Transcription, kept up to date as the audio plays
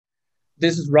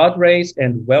This is Rod Reis,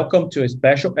 and welcome to a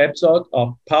special episode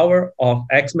of Power of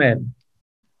X-Men.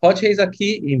 Rod Reis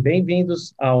aqui e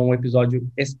bem-vindos a um episódio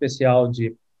especial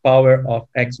de Power of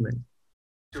X-Men.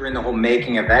 During the whole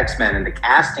making of X-Men and the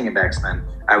casting of X-Men,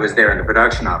 I was there in the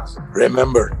production office.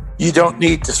 Remember, you don't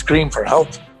need to scream for help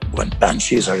when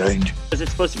Banshee's around. Was it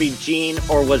supposed to be Jean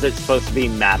or was it supposed to be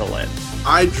Madeline?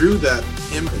 I drew that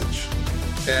image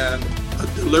and a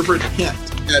deliberate hint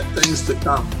at things to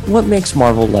come. What makes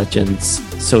Marvel Legends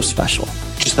so special?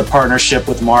 Just the partnership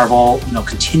with Marvel,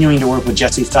 continuing to work with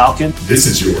Jesse Falcon. This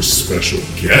is your special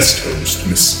guest host,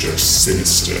 Mr.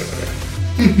 Sinister.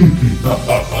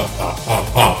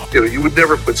 You would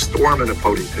never put Storm in a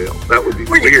ponytail. That would be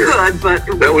weird. You could, but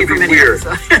that would be weird.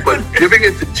 So. But giving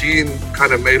it to Jean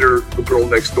kind of made her the girl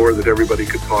next door that everybody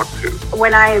could talk to.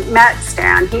 When I met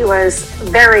Stan, he was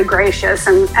very gracious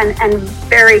and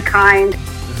very kind.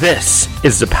 This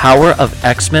is the Power of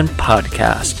X-Men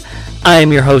podcast. I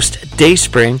am your host,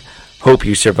 Dayspring. Hope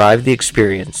you survived the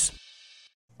experience.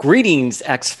 Greetings,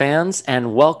 X-fans,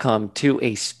 and welcome to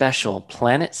a special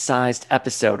planet-sized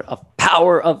episode of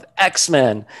Power of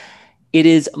X-Men. It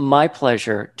is my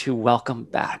pleasure to welcome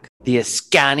back the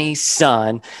Askani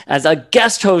Sun as a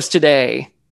guest host today.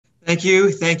 Thank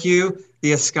you.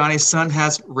 The Askani Sun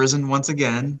has risen once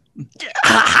again.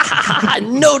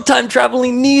 No time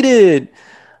traveling needed.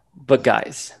 But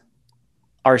guys,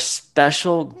 our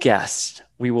special guest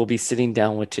we will be sitting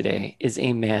down with today is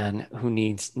a man who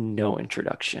needs no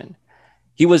introduction.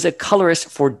 He was a colorist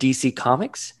for DC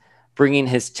Comics, bringing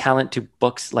his talent to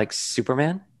books like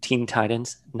Superman, Teen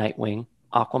Titans, Nightwing,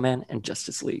 Aquaman, and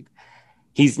Justice League.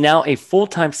 He's now a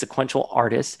full-time sequential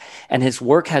artist, and his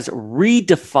work has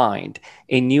redefined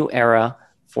a new era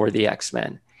for the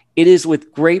X-Men. It is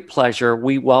with great pleasure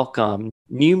we welcome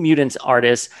New Mutants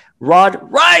artist Rod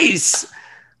Reis.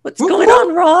 What's going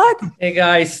on, Rod? Hey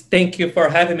guys, thank you for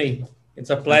having me. It's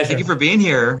a pleasure. Thank you for being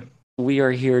here. We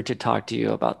are here to talk to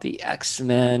you about the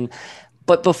X-Men.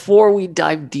 But before we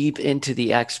dive deep into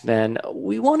the X-Men,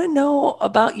 we want to know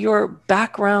about your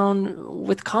background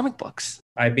with comic books.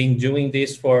 I've been doing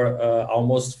this for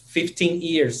almost 15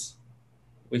 years,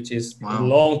 which is a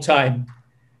long time.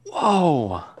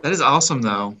 Whoa. That is awesome,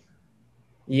 though.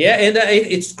 Yeah, and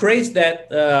it's crazy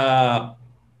that a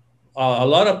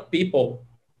lot of people,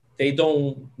 they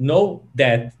don't know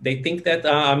that. They think that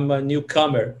I'm a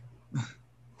newcomer.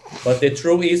 But the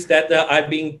truth is that I've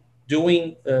been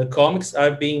doing comics.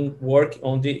 I've been working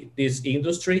on this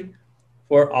industry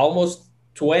for almost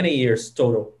 20 years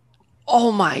total.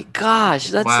 Oh my gosh,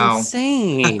 that's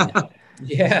insane.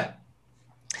 Yeah.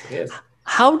 Yes.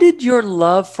 How did your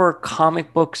love for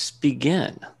comic books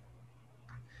begin?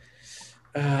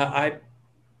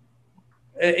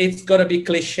 It's gonna be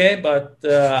cliche, but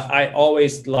I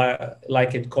always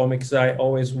liked comics. I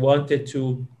always wanted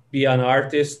to be an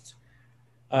artist.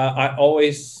 I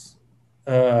always,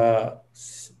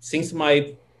 since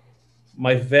my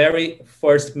very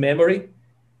first memory,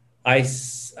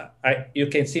 you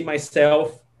can see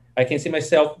myself. I can see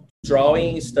myself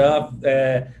drawing stuff,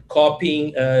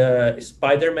 copying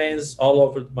Spider-Man's all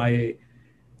over my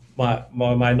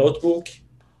notebook.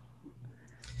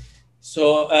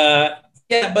 So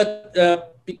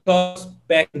but because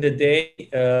back in the day,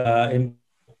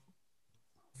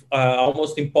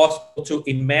 almost impossible to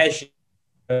imagine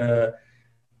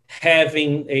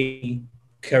having a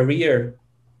career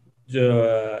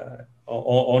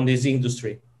on this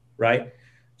industry, right?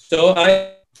 So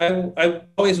I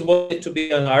always wanted to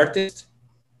be an artist,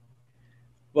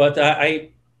 but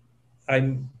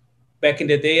I'm back in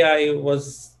the day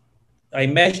I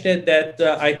imagined that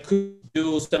I could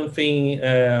do something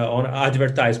on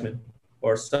advertisement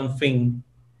or something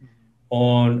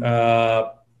on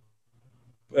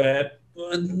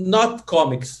not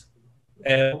comics.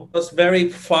 Was very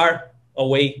far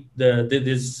away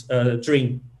this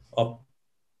dream of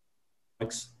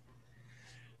comics.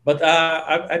 But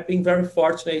I've been very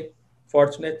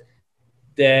fortunate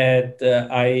that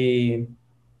I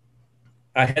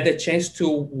had a chance to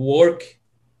work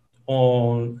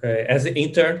on as an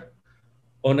intern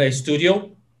on a studio.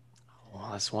 Oh,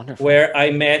 that's wonderful. Where I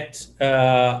met,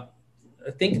 I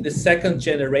think, the second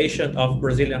generation of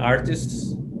Brazilian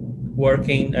artists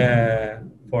working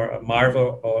for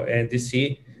Marvel and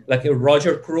DC, like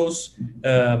Roger Cruz,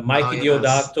 Mike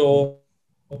Diodato,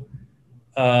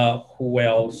 who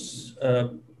else?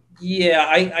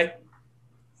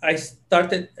 I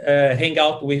started hang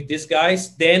out with these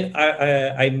guys. Then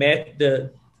I met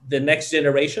the next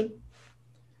generation,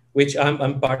 which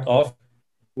I'm part of,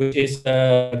 which is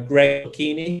Greg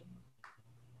Keeney,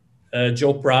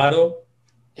 Joe Prado.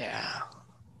 Yeah.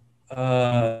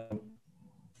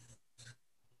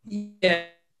 Yeah.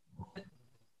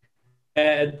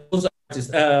 Those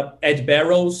artists, Ed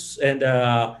Barrows, and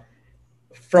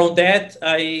from that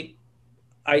I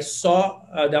saw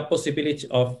the possibility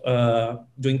of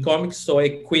doing comics, so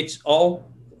I quit all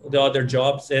the other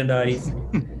jobs, and I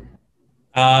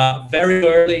very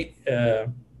early.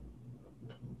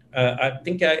 I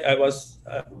think I was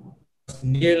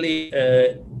nearly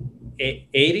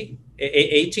 18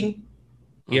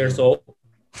 years old.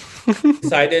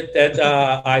 Decided that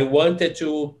I wanted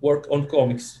to work on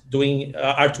comics, doing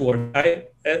artwork.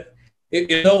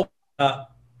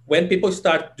 When people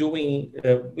start doing,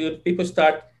 when people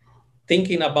start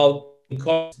thinking about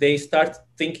comics, they start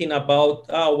thinking about,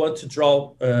 I want to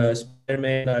draw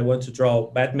Spider-Man, I want to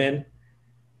draw Batman.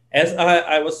 As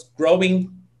I was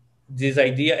growing this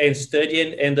idea and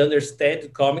studying and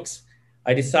understand comics,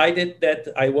 I decided that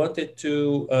I wanted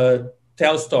to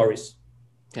tell stories.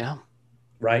 Yeah.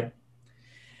 Right.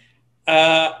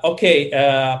 I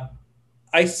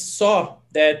saw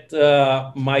that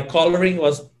my coloring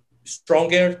was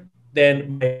stronger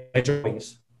than my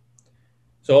drawings.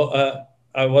 So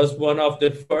I was one of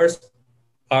the first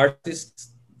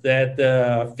artists that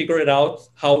figured out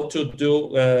how to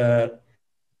do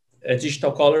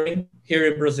digital coloring here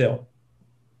in Brazil.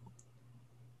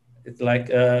 It's like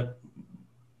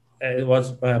it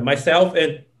was myself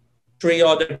and 3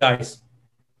 other guys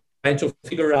trying to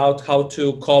figure out how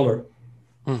to color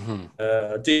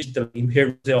digitally here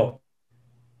in Brazil.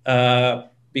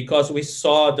 Because we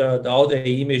saw all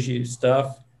the image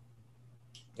stuff,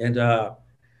 and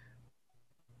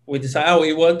we decided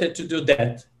we wanted to do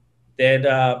that. Then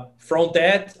from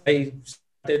that, I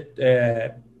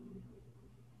started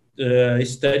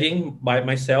studying by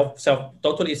myself,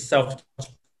 totally self.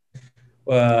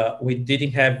 We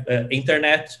didn't have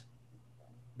internet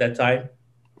that time.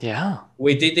 Yeah.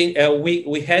 We didn't.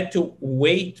 We had to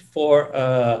wait for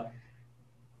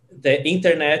the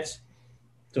internet,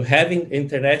 to having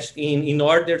internet in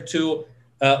order to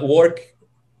work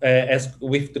as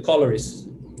with the colorists.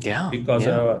 Yeah. Because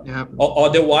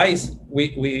otherwise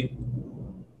we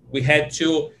had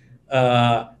to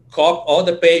copy all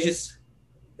the pages,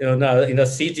 in a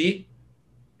CD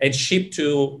and ship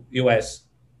to US.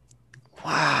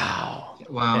 Wow.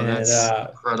 Wow, that's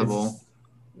incredible.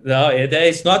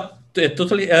 It's not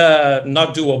totally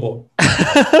not doable.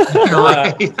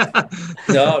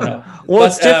 No. Well,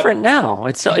 it's different now.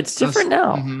 It's different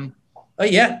now. Mm-hmm.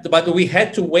 Yeah, but we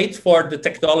had to wait for the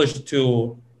technology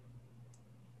to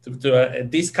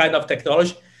this kind of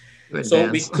technology, so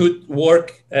we could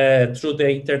work through the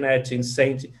internet in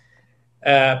Saint.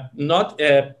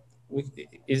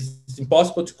 It's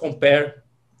impossible to compare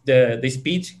the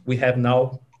speed we have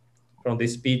now from the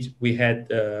speed we had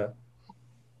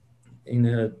in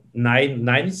the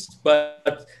 90s,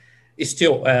 but it's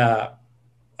still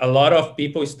a lot of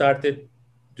people started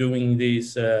doing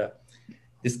this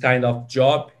kind of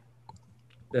job,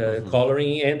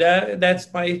 coloring, and that's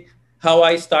how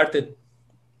I started.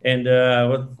 And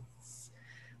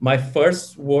my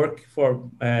first work for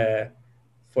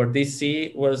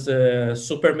DC was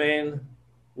Superman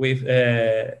with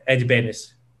Ed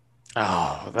Benes.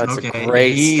 Oh, that's a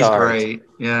great He's start. great.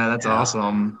 Yeah, that's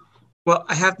awesome. Well,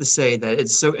 I have to say that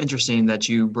it's so interesting that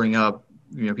you bring up,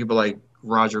 people like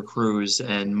Roger Cruz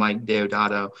and Mike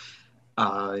Deodato.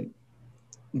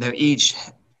 They're each,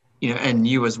 and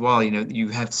you as well. You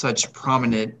have such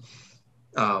prominent,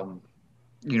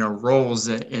 roles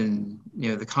in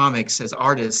the comics as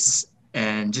artists,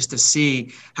 and just to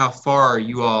see how far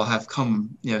you all have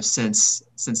come, since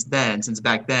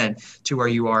back then to where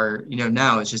you are,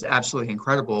 now is just absolutely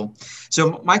incredible.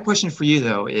 So my question for you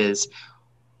though is,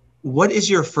 what is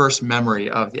your first memory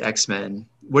of the X-Men?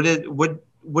 What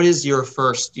is your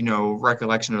first,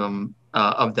 recollection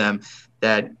of them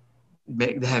that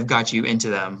have got you into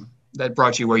them, that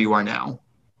brought you where you are now?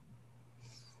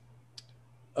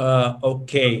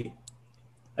 Okay,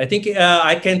 I think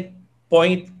I can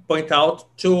point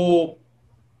out two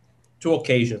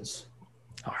occasions.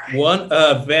 All right. One,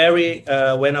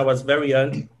 when I was very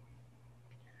young,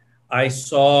 I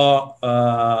saw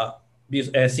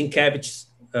Sienkiewicz's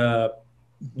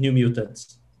New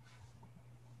Mutants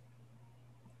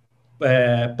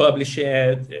published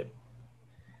in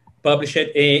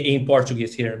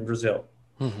Portuguese here in Brazil.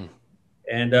 Mm-hmm.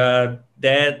 And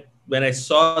that, when I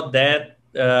saw that,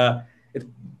 it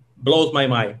blows my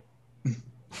mind.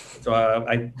 So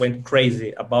I went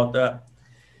crazy about that.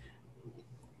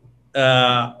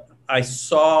 I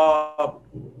saw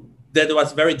that it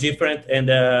was very different, and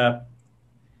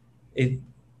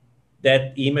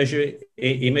that image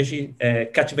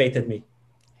captivated me.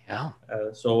 Yeah.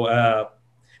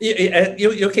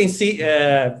 You can see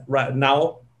right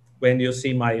now when you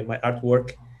see my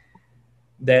artwork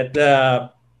that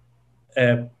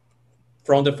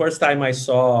from the first time I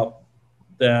saw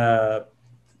the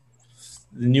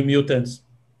New Mutants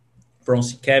from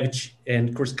Sienkiewicz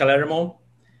and Chris Claremont,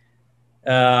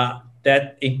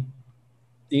 that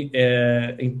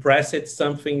impressed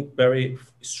something very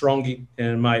strong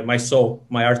in my soul,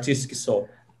 my artistic soul.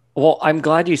 Well, I'm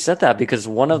glad you said that, because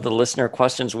one of the listener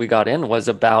questions we got in was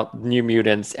about New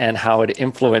Mutants and how it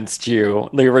influenced you,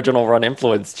 the original run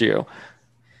influenced you.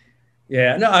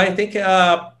 Yeah, no, I think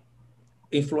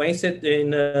influenced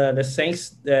in the sense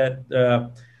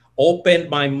that opened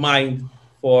my mind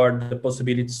for the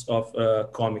possibilities of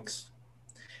comics.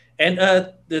 And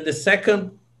the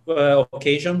second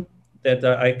occasion that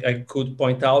I could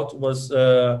point out was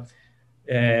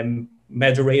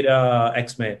Madureira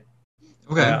X-Men.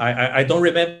 Okay. I don't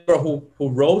remember who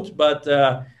wrote, but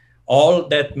all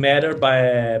that mattered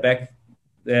back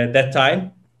that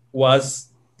time was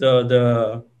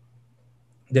the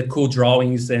cool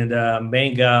drawings and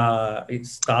manga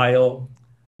style.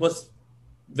 It was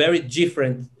very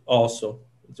different also.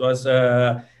 It was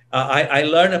I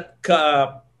learned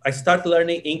I started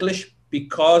learning English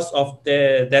because of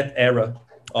that era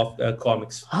of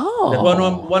comics. Oh, that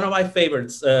one of my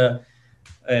favorites.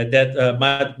 That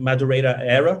Madureira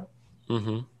era,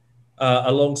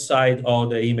 alongside all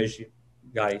the Image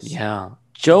guys. Yeah,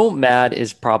 Joe Mad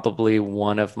is probably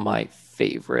one of my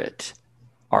favorite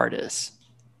artists.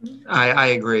 I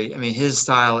agree. I mean, his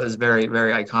style is very,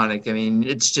 very iconic. I mean,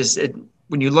 it's just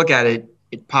when you look at it,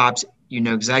 it pops. You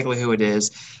know exactly who it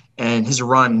is, and his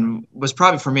run was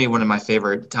probably for me one of my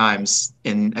favorite times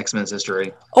in X-Men's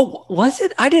history. Oh, was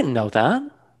it? I didn't know that.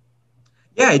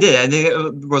 Yeah, I did. I think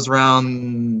it was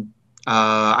around.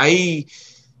 I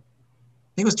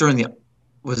think it was during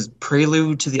was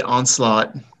Prelude to the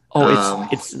Onslaught. Oh,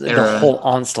 it's the whole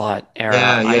Onslaught era.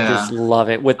 Yeah, yeah. I just love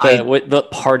it with the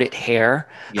parted hair.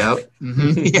 Yep,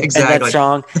 exactly. And that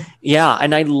song. Yeah,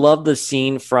 and I love the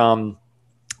scene from.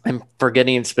 I'm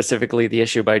forgetting specifically the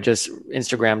issue, but I just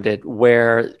Instagrammed it,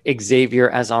 where Xavier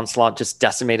as Onslaught just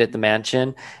decimated the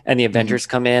mansion, and the Avengers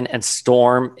come in, and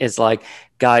Storm is like,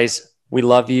 "Guys, we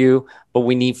love you, but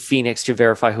we need Phoenix to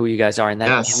verify who you guys are." And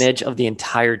that image of the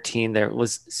entire team there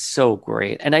was so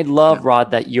great. And I love, Rod,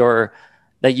 that you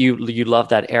love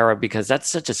that era, because that's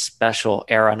such a special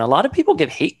era. And a lot of people give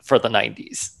hate for the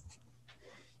 90s.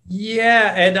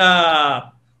 Yeah.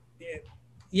 And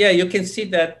you can see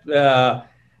that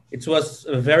it was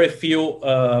very few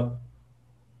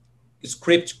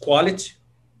script quality.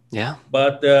 Yeah.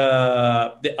 But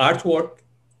the artwork,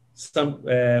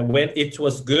 when it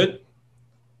was good,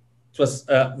 it was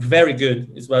very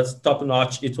good. It was top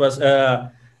notch. It was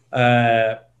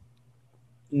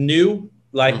new.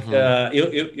 Like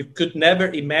you could never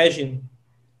imagine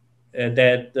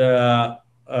that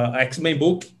X-Men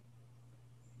book,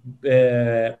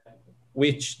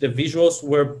 which the visuals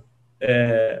were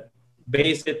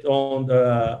based on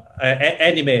the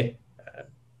anime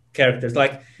characters.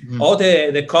 Like all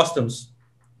the costumes,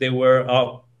 they were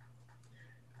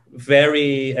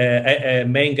very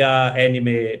manga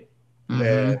anime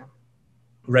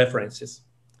references.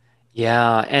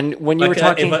 Yeah, and when you were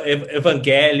talking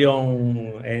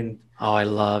Evangelion and I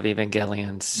love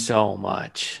Evangelion so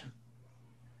much.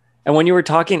 And when you were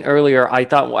talking earlier, I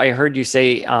thought I heard you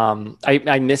say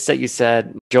I missed that you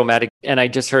said Joe Mad, and I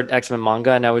just heard X-Men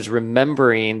manga, and I was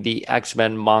remembering the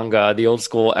X-Men manga, the old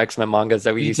school X-Men mangas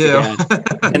that we used to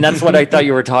get. And that's what I thought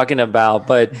you were talking about.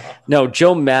 But no,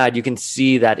 Joe Mad, you can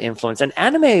see that influence. And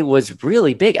anime was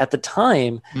really big at the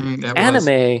time.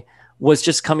 Anime was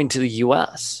just coming to the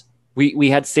US. We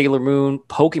had Sailor Moon,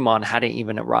 Pokemon hadn't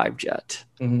even arrived yet.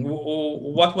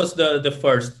 What was the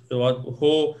first?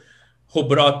 Who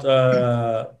brought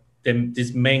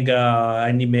this manga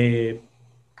anime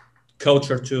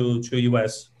culture to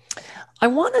US? I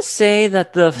want to say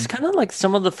that the kind of like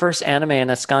some of the first anime, and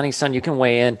Ascani-san, you can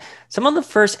weigh in. Some of the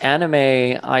first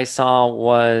anime I saw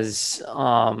was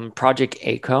Project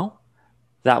A-ko.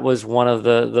 That was one of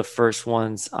the first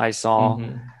ones I saw.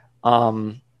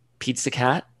 Pizza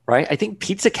Cat, right? I think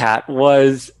Pizza Cat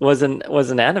was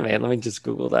an anime. Let me just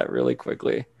Google that really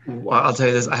quickly. Well, I'll tell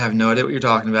you this: I have no idea what you're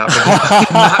talking about.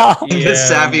 Not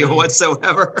savvy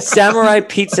whatsoever. Samurai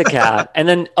Pizza Cat, and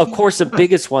then of course the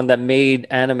biggest one that made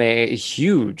anime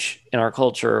huge in our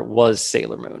culture was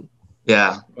Sailor Moon.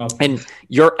 Yeah, and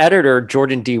your editor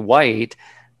Jordan D. White,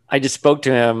 I just spoke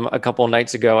to him a couple of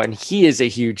nights ago, and he is a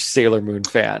huge Sailor Moon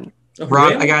fan. Oh,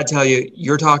 Rob, really? I gotta tell you,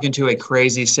 you're talking to a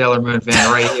crazy Sailor Moon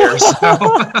fan right here.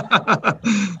 So.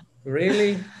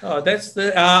 Really? Oh, that's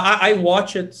the. I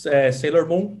watched Sailor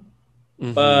Moon,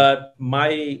 but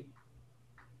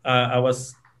I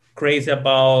was crazy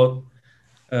about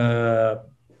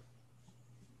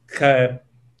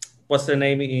what's the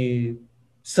name?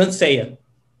 Senseiya.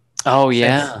 Oh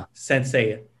yeah,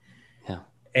 Senseiya. Yeah.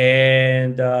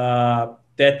 And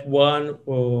that one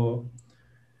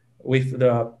with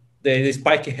the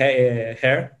spiky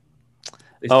hair.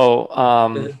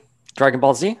 Dragon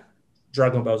Ball Z.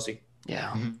 Dragon Ball Z.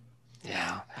 Yeah.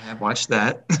 Yeah. I have watched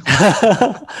that.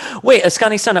 Wait,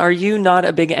 Ascani-san, are you not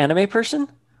a big anime person?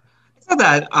 It's not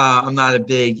that I'm not a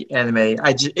big anime.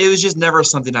 It was just never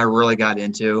something I really got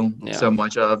into so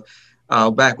much of.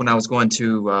 Back when I was going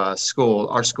to our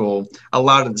school, a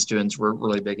lot of the students were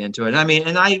really big into it. I mean,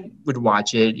 and I would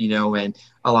watch it, and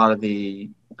a lot of the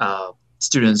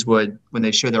students would, when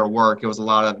they showed their work, it was a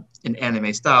lot of an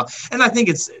anime style. And I think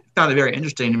found it very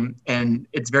interesting and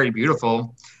it's very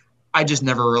beautiful. I just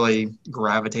never really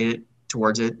gravitated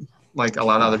towards it like a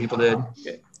lot of other people did.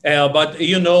 But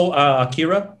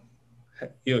Akira?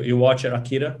 You watch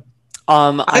Akira?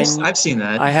 I've seen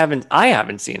that. I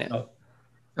haven't seen it.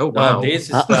 Oh wow! This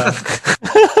is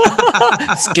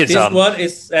this one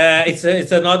is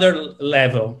it's another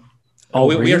level.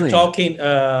 We are talking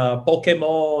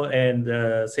Pokemon and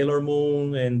Sailor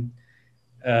Moon and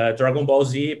Dragon Ball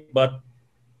Z, but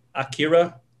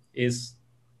Akira is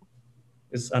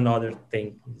another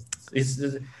thing.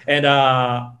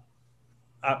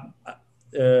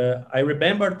 I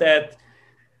remember that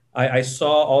I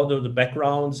saw all the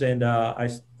backgrounds and I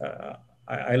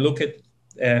look at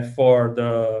for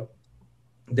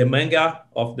the manga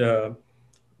of the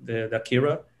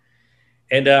Akira,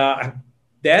 and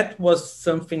that was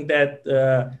something that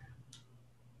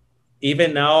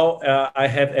even now I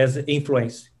have as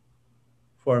influence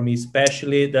for me,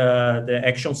 especially the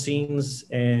action scenes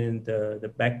and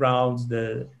the backgrounds,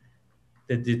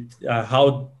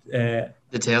 how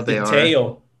detailed they are.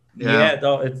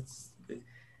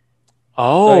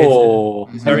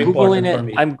 It's very important for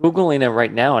me. I'm Googling it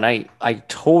right now, and I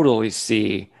totally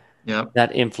see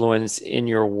that influence in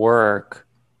your work.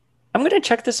 I'm going to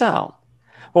check this out.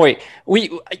 Oh, wait,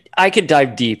 I could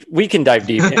dive deep. We can dive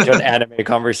deep into an anime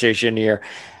conversation here.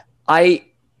 I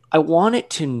wanted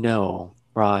to know,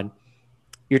 Rod,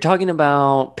 you're talking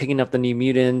about picking up the New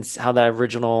Mutants, how that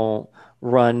original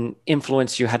run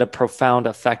influenced you, had a profound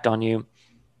effect on you.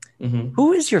 Mm-hmm.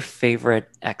 Who is your favorite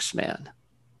X-Man?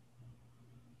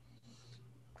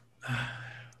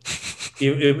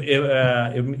 You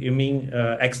mean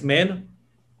X-Men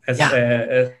as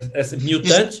a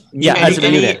mutant? As a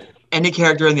mutant. Any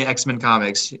character in the X-Men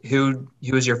comics, who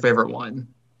is your favorite one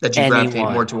that you gravitate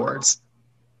more towards?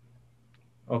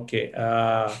 Okay.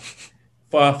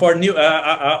 For new,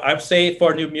 I'd say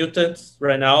for New Mutants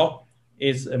right now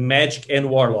is Magic and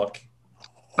Warlock.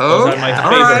 Oh, those are my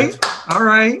favorite. All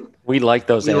right. We like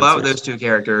those. We love those two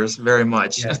characters very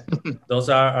much. Yeah. Those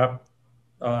are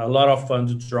a lot of fun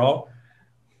to draw.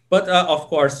 But of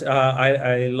course,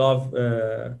 I love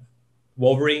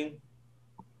Wolverine.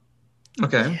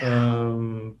 Okay.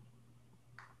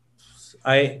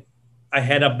 I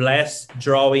had a blast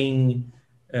drawing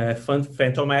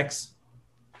Phantom X.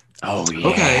 Oh yeah.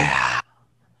 Okay.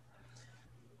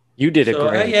 You did it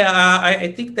great.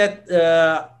 I think that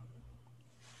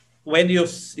when you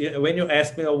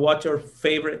ask me what's your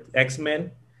favorite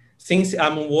X-Men, since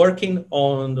I'm working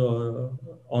on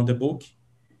the book,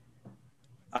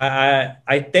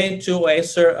 I tend to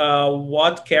answer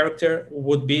what character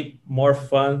would be more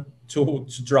fun to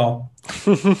draw.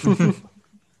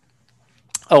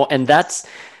 Oh, and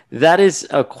that is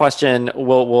a question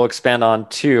we'll expand on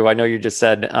too. I know you just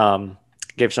said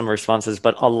gave some responses,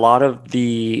 but a lot of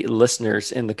the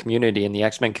listeners in the community, in the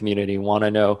X-Men community, want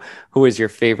to know who is your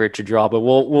favorite to draw. But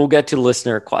we'll get to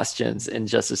listener questions in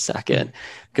just a second,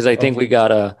 because I think we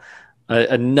got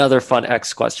another fun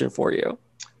X question for you.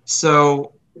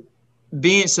 So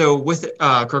with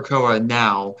Krakoa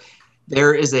now,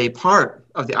 there is a part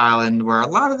of the island where a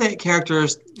lot of the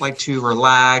characters like to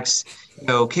relax,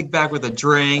 kick back with a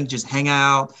drink, just hang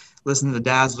out, listen to the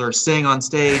Dazzler sing on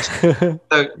stage.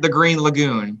 the Green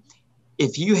Lagoon.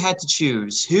 If you had to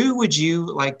choose, who would you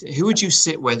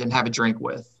sit with and have a drink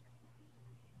with?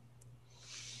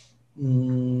 Let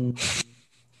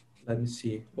me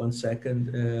see. 1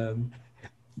 second.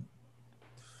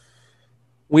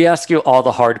 We ask you all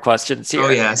the hard questions here. Oh,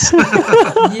 yes.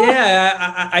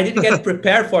 I didn't get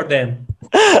prepared for them,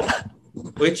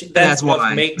 which that's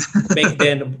what make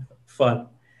them fun.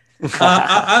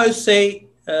 I would say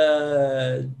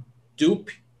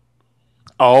Dupe.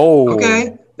 Oh.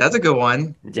 Okay, that's a good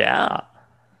one. Yeah.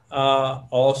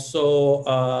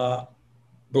 Also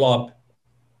Blob.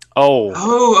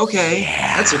 Oh, okay.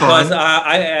 That's because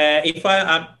fun. if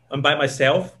I'm by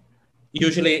myself,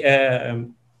 usually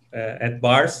at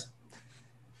bars,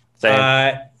 Same. Me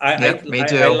I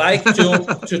too. like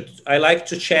I like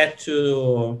to chat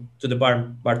to the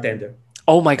bartender.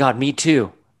 Oh my God, me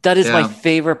too. That is my Yeah.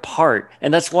 favorite part.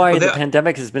 And that's why Well, the they-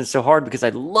 pandemic has been so hard, because I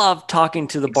love talking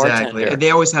to the Exactly. bartender.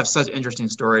 They always have such interesting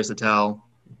stories to tell.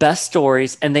 Best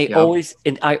stories. And they Yep.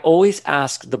 I always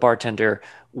ask the bartender,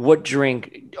 what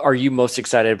drink are you most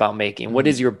excited about making? What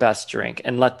is your best drink?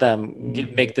 And let them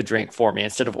make the drink for me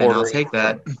instead of And I'll ordering. take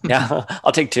that. Yeah,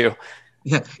 I'll take two.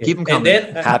 Yeah, keep them And coming.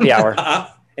 then Happy hour.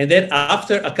 And then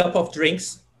after a cup of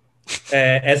drinks,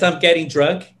 as I'm getting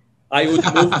drunk, I would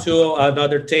move to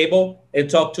another table and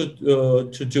talk to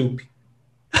Dupe.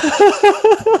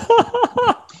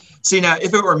 See, now,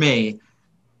 if it were me,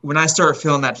 when I start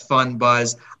feeling that fun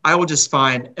buzz, I will just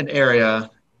find an area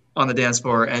on the dance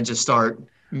floor and just start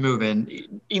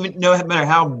moving. Even no matter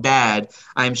how bad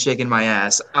I'm shaking my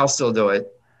ass, I'll still do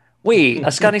it. Wait,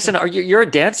 Scott Nixon, you're a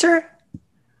dancer?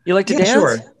 You like to dance?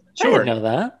 Sure. I didn't know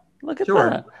that. Look at Sure.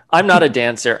 that. I'm not a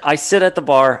dancer. I sit at the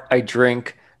bar, I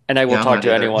drink, and I will Yeah, I'm talk not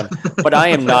to either. anyone. But I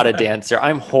am not a dancer.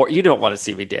 You don't want to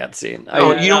see me dancing.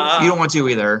 Oh, you don't want to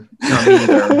either. No, me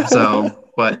either. So,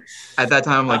 but at that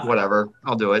time, I'm like, whatever,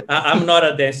 I'll do it. I'm not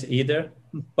a dancer either,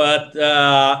 but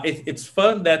it's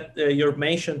fun that you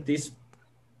mentioned this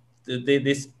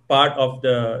part of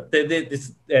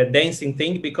this dancing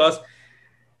thing, because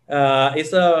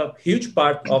it's a huge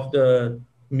part of the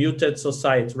muted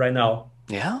society right now.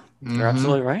 Yeah, you're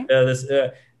absolutely right.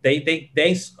 They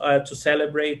dance to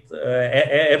celebrate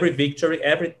every victory,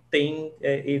 everything.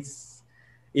 It's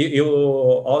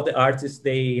all the artists,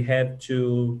 they have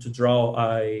to draw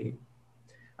a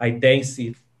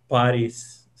dancey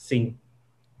parties scene.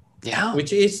 Yeah,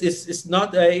 which is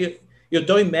not you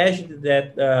don't imagine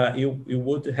that you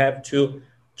would have to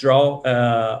draw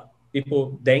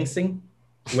people dancing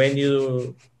when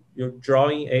you're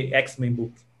drawing a X-Men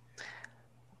book.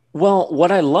 Well,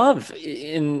 what I love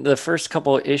in the first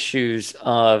couple of issues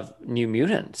of New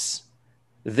Mutants,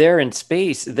 they're in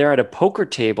space, they're at a poker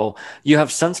table. You have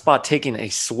Sunspot taking a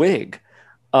swig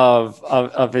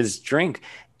of his drink,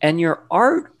 and your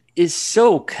art is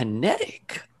so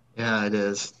kinetic. Yeah, it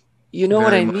is. You know Very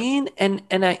what I much. mean? And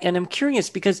I'm curious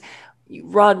because,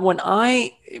 Rod,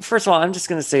 first of all, I'm just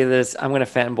going to say this. I'm going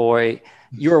to fanboy.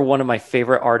 You're one of my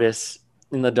favorite artists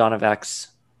in the Dawn of X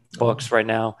books right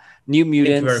now. New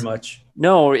Mutants. Thank you very much.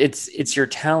 No, it's your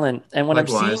talent. And when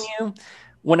Likewise.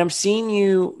 I'm seeing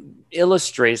you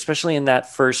illustrate, especially in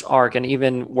that first arc, and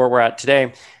even where we're at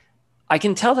today, I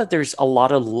can tell that there's a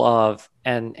lot of love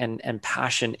and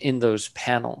passion in those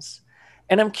panels.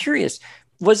 And I'm curious,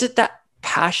 was it that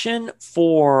passion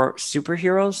for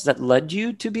superheroes that led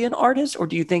you to be an artist, or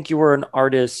do you think you were an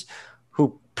artist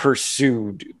who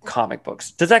pursued comic books?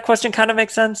 Does that question kind of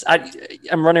make sense?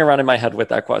 I'm running around in my head with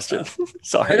that question.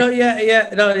 Sorry. Let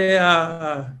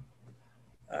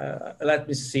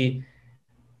me see.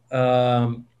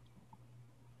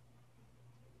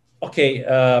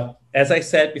 As I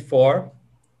said before,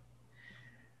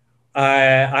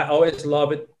 I always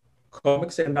loved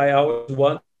comics, and I always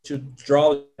want to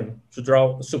draw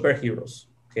superheroes.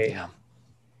 Okay. Yeah.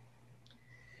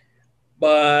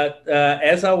 But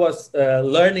as I was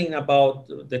learning about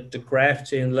the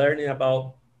craft and learning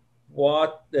about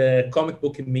what the comic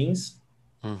book means,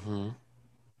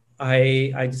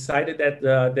 I decided that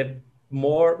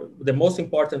the most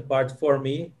important part for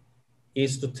me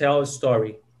is to tell a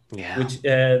story, which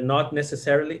not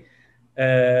necessarily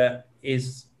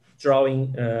is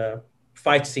drawing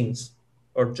fight scenes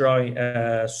or drawing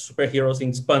superheroes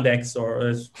in spandex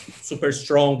or super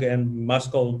strong and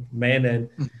muscular men and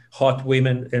hot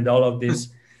women and all of this.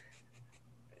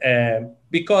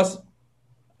 Because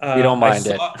you don't mind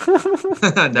it.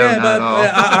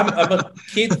 I'm a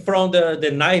kid from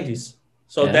the 90s.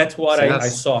 So that's what I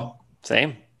saw.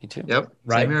 Same. Me too. Yep.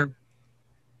 Right. Same here.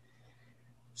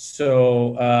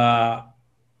 So,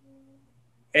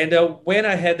 when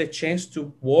I had the chance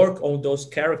to work on those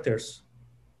characters,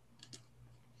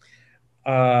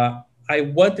 I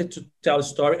wanted to tell a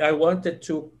story. I wanted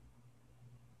to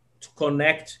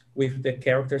connect with the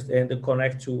characters and to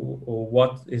connect to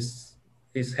what is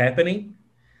happening.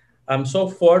 I'm so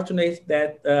fortunate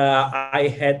that I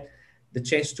had the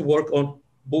chance to work on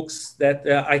books that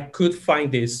I could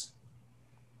find this.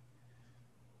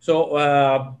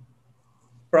 So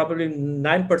probably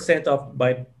 9% of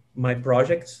my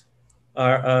projects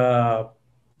are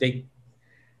you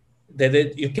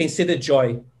can see the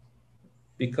joy,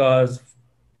 because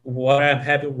what I'm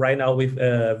having right now with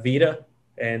Vita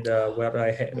and what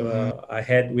I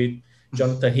had with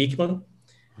Jonathan Hickman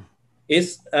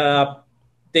is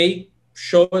they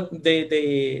showed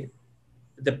the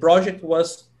project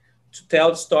was to tell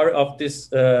the story of these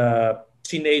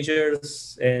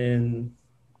teenagers and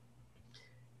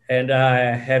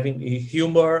having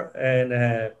humor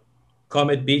and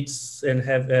comedy beats and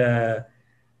have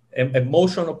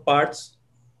emotional parts.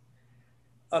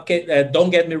 Okay, don't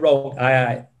get me wrong.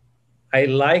 I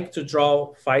like to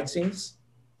draw fight scenes.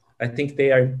 I think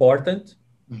they are important,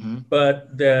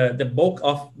 but the bulk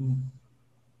of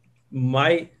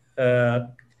my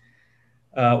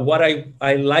what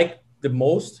I like the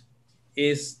most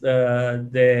is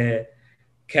the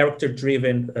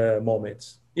character-driven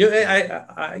moments. You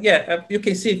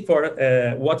can see for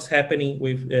what's happening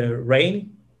with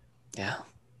Rain,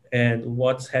 and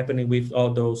what's happening with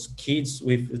all those kids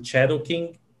with Shadow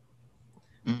King.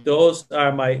 Those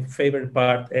are my favorite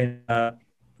part, and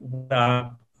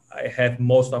I have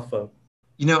most of them.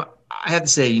 I have to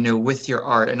say, with your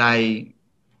art, and I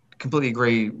completely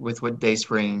agree with what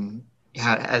Dayspring,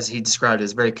 as he described it,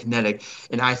 is very kinetic,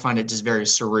 and I find it just very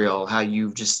surreal how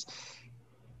you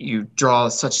draw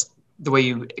the way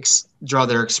you draw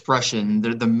their expression,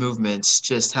 the movements,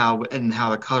 just how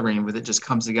the coloring with it just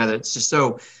comes together. It's just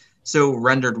so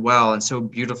rendered well and so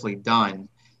beautifully done.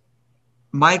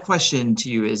 My question to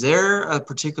you, is there a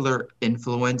particular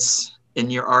influence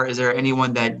in your art? Is there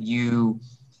anyone that you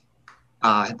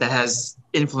that has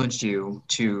influenced you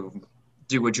to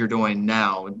do what you're doing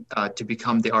now, to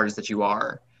become the artist that you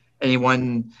are?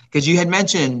 Anyone? Because you had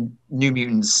mentioned New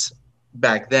Mutants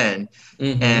back then,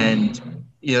 and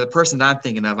the person that I'm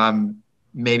thinking of, I'm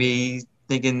maybe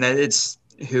thinking that it's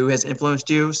who has influenced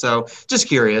you. So just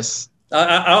curious.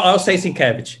 I'll say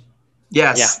Sienkiewicz.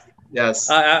 Yes. Yeah. Yes.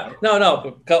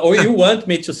 No. Or you want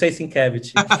me to say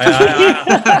Sienkiewicz?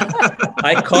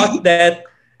 I caught that.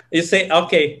 You say,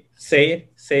 okay, say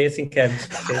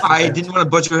Sienkiewicz. I didn't want to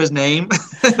butcher his name,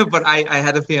 but I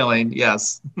had a feeling.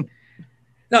 Yes.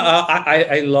 No,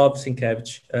 I love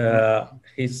Sienkiewicz.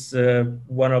 He's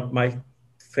one of my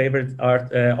favorite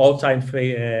all-time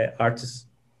artists.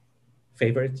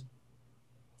 Favorite.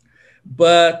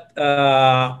 But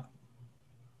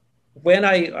when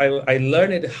I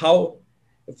learned how,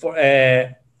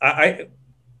 let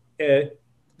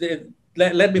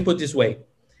me put it this way.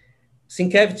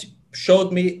 Sienkiewicz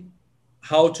showed me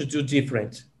how to do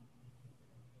different.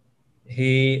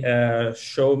 He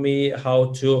showed me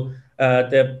how to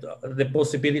the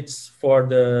possibilities for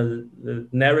the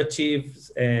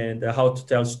narratives and how to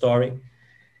tell story.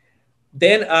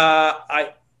 Then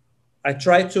I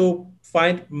try to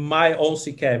find my own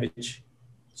Sienkiewicz,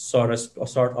 sort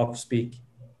of speak.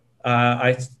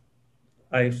 I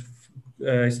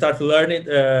start learning.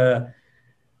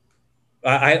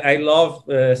 I love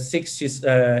 60s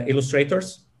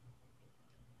illustrators.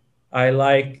 I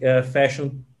like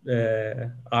fashion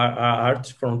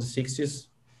art from the 60s.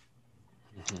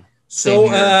 So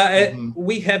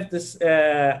we have this.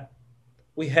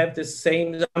 We have the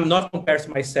same. I'm not comparing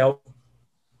myself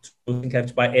to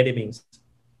Sienkiewicz by any means,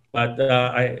 but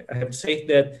I have to say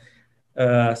that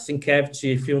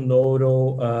Sienkiewicz, Phil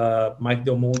Noto, Mike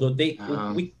Del Mundo,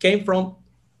 we came from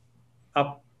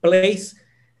a place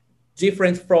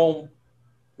different from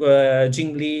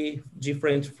Jim Lee,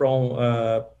 different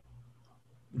from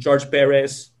George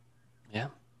Perez. Yeah.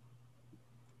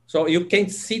 So you can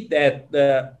see that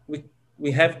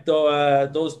we have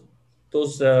those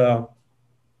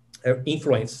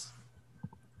influence.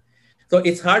 So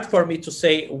it's hard for me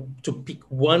to pick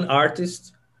one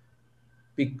artist,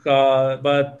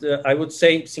 but I would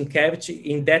say Sienkiewicz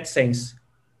in that sense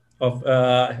of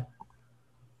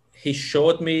he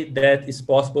showed me that it's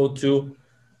possible to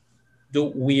do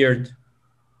weird,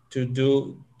 to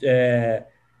do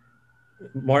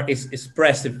more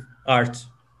expressive art,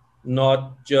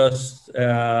 not just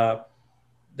the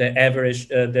average,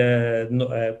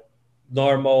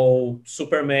 normal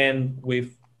Superman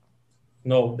with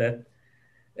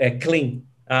clean.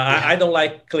 I don't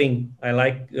like clean. I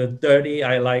like dirty.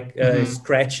 I like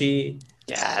scratchy.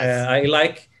 Yes. I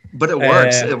like. But it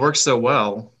works. It works so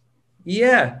well.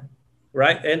 Yeah,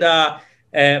 right.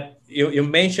 And you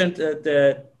mentioned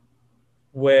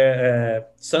where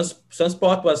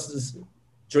Sunspot was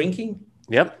drinking.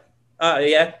 Yep.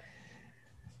 Yeah.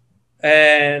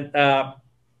 And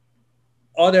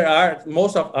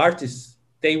most of artists,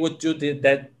 they would do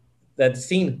that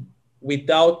scene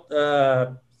without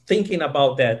thinking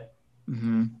about that.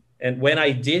 Mm-hmm. And when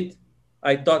I did,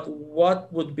 I thought,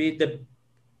 what would be the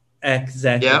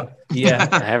exactly? Yep. Yeah.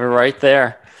 I have it right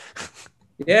there.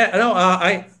 Yeah. No.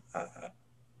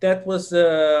 that was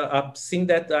a scene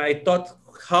that I thought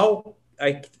how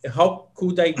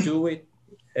could I do it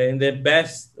in the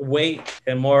best way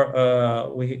and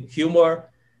more with humor,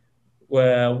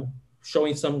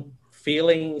 showing some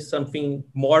feeling, something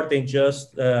more than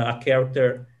just a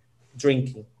character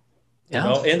drinking. Yeah. You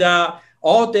know? And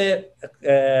all the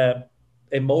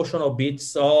emotional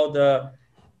beats, all the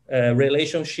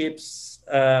relationships,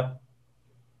 I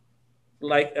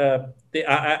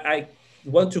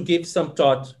want to give some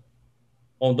thought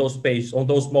on those pages, on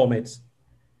those moments.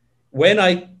 When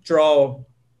I draw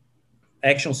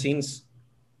action scenes,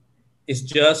 it's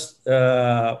just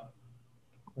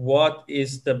what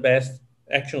is the best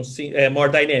action scene, more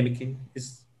dynamic.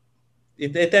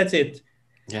 That's it.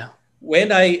 Yeah. When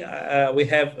we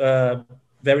have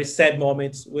very sad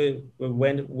moments,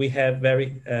 when we have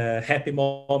very happy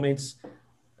moments,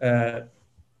 I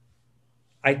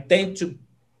tend to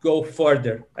go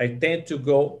further. I tend to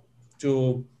go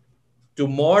to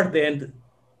more than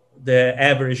the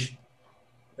average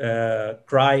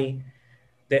crying,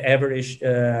 the average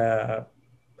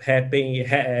happy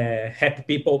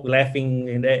people laughing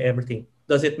and everything.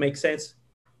 Does it make sense?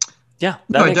 Yeah,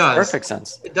 that makes perfect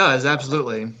sense. It does,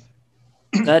 absolutely.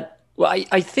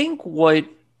 I think what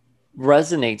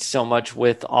resonates so much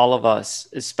with all of us,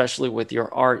 especially with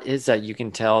your art, is that you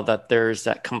can tell that there's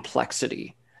that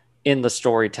complexity in the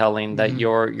storytelling that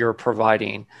you're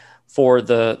providing for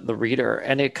the reader,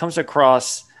 and it comes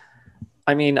across.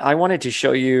 I mean, I wanted to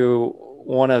show you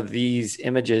one of these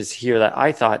images here that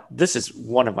I thought this is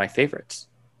one of my favorites.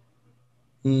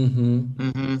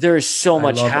 There is so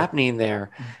much happening there,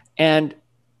 and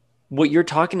what you're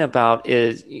talking about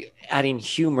is adding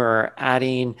humor,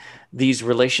 adding these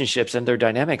relationships and their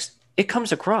dynamics. It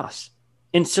comes across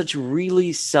in such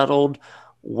really subtle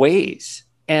ways.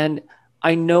 And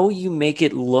I know you make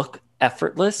it look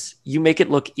effortless. You make it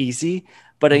look easy,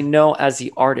 but I know as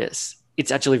the artist, it's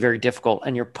actually very difficult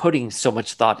and you're putting so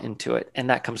much thought into it. And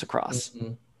that comes across.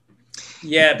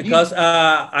 Yeah, because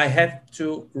I have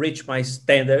to reach my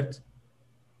standard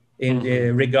in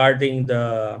regarding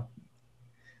the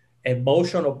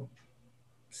emotional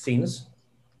scenes.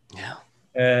 Yeah.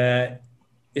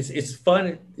 It's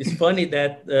funny. It's funny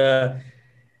that,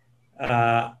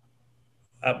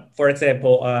 for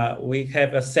example, we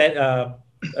have a sad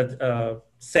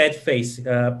face.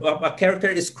 A character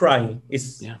is crying.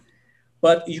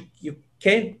 But you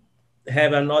can't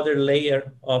have another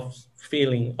layer of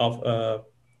feeling of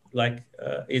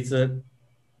it's a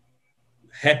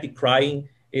happy crying.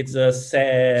 It's a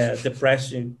sad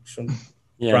depression.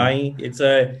 Crying. It's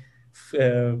a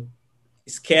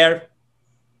scared.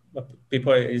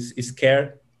 People is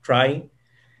scared, crying,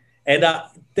 and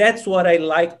that's what I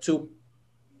like to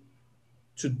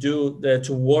do.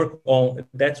 To work on.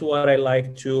 That's what I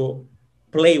like to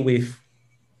play with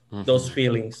those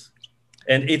feelings,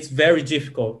 and it's very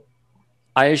difficult.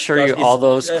 I assure you, all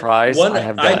those cries one I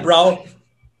have done. Eyebrow.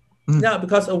 No,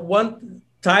 because of one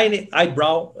tiny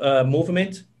eyebrow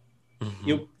movement,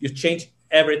 you change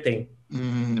everything.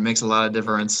 It makes a lot of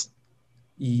difference.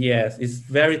 Yes, it's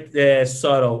very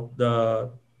subtle, the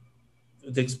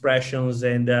expressions,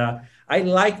 and I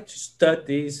like to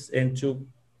study this and to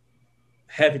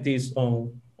have this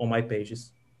on my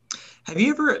pages. Have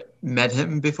you ever met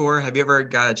him before? Have you ever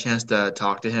got a chance to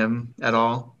talk to him at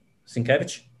all?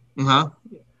 Sienkiewicz?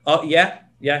 Oh, yeah.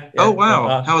 Oh,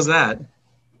 wow. How was that?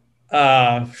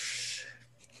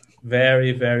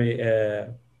 Very, very...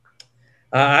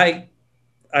 I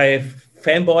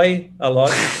fanboy a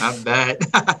lot. I bet.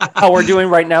 How we're doing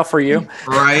right now for you.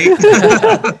 Right.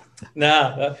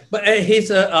 But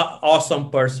he's an awesome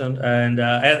person. And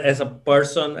as a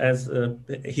person, as a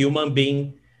human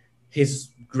being,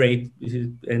 he's great.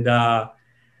 And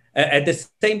at the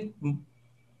same,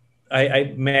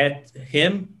 I met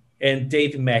him and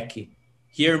Dave Mackey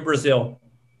here in Brazil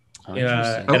at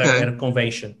a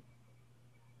convention.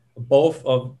 Both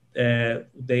of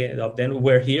them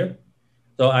were here.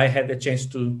 So I had the chance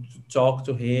to talk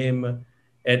to him,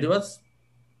 and it was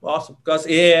awesome because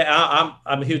I'm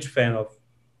a huge fan of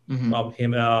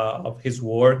him, of his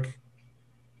work.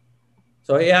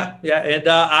 So and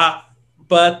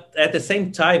but at the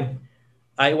same time,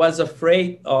 I was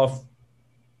afraid of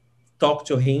talk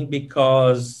to him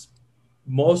because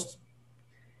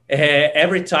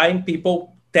every time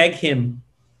people tag him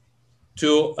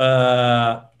to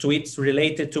tweets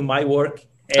related to my work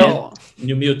and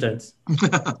New Mutants.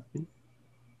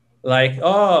 Like,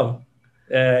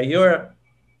 you're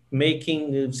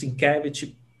making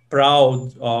Sienkiewicz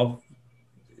proud of,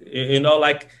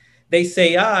 like they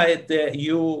say,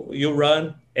 you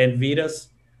run and Vidas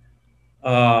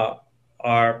are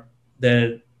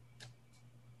the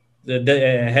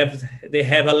they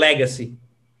have a legacy.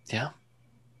 Yeah.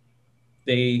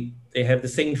 They have the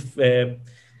same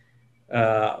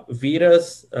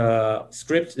Vita's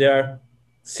script. They are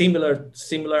similar.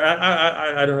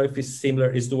 I don't know if it's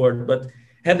similar is the word, but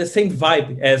have the same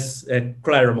vibe as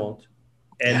Claremont,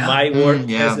 and my work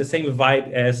has the same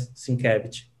vibe as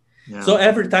Sienkiewicz. Yeah. So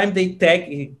every time they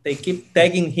keep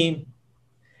tagging him,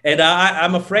 and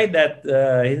I'm afraid that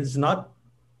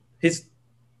he's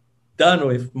done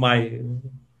with the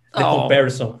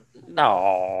comparison.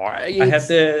 No, I have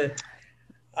to.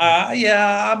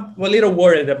 I'm a little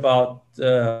worried about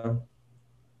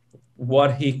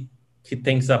what he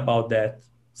thinks about that.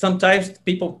 Sometimes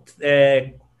people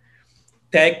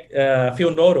tag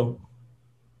Phil Noto.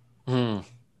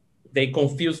 They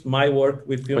confuse my work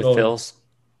with Phil Noto. Phil's?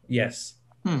 Yes.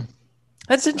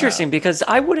 That's interesting because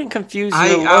I wouldn't confuse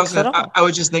your works at all. I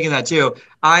was just thinking that too.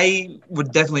 I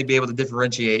would definitely be able to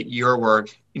differentiate your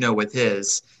work, with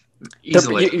his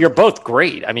easily. You're both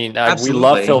great. I mean, we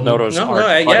love Phil Noto's art.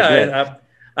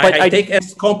 I take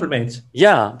as compliments.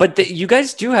 Yeah, but you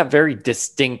guys do have very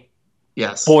distinct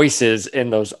voices in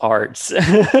those arts.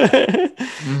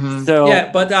 So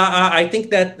yeah, but I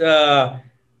think that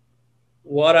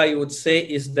what I would say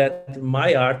is that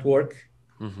my artwork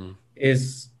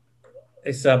is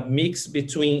a mix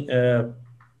between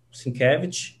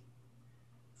Sienkiewicz,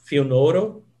 Phil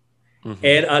Noto,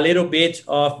 and a little bit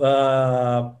of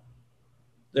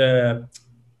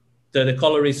the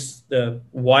colorist, the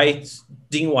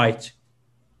Dean White.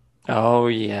 Oh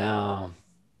yeah,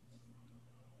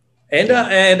 and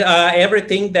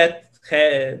everything that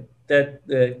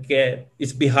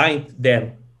is behind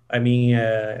them. I mean,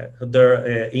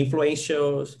 their influence,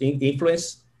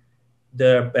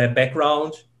 their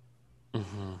background.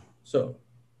 So,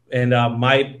 and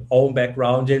my own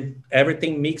background and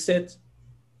everything mixed.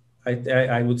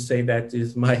 I would say that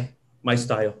is my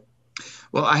style.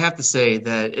 Well, I have to say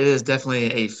that it is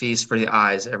definitely a feast for the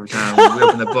eyes every time we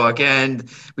open the book and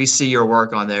we see your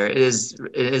work on there. It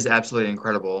is absolutely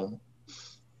incredible.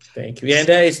 Thank you. And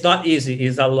it's not easy.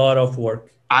 It's a lot of work.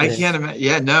 I can't imagine.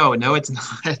 Yeah, no, it's not.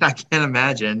 I can't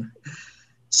imagine.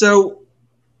 So,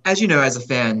 as you know, as a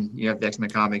fan, of the X-Men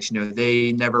comics,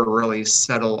 they never really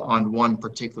settle on one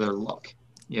particular look.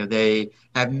 They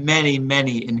have many,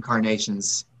 many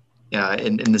incarnations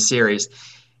in the series.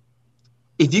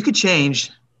 If you could change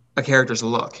a character's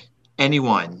look,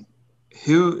 anyone,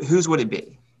 whose would it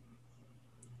be?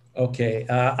 Okay,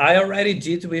 I already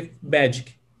did with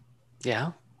Magic.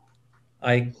 Yeah.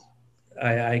 I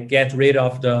get rid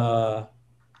of the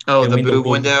boob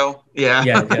window. Yeah.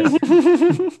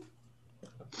 Yes.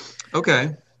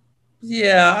 Okay.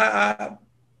 Yeah,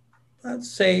 I'd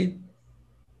say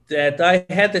that I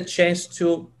had the chance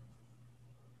to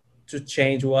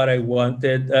change what I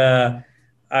wanted.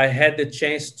 I had the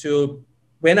chance to,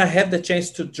 when I have the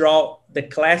chance to draw the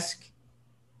classic,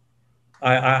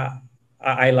 I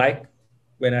like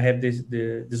when I have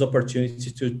this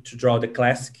opportunity to draw the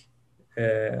classic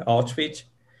outfit.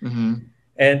 And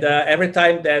every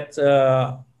time that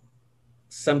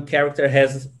some character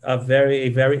has a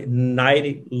very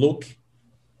 90s look,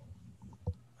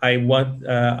 I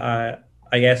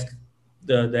ask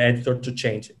the editor to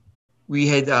change it. We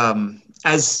had,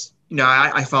 as you know,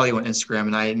 I follow you on Instagram,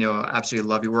 and I absolutely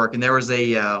love your work. And there was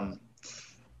a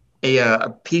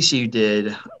piece you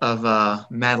did of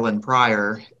Madeline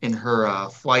Pryor in her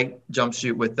flight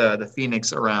jumpsuit with the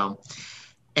Phoenix around.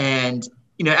 And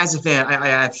as a fan, I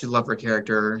absolutely love her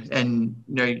character. And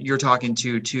you're talking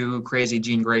to two crazy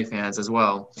Jean Grey fans as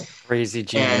well. Crazy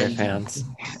Jean Grey fans.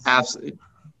 Absolutely,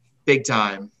 big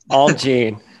time. All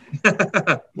Jean,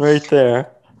 right there.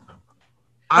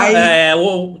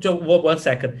 One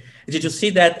second. Did you see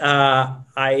that on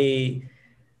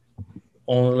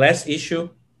last issue,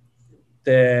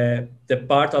 the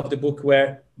part of the book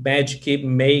where Magic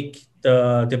make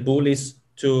the bullies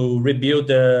to rebuild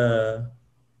the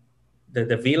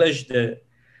village,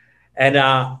 and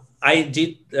I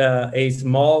did a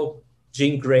small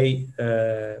Jean Grey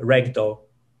ragdoll.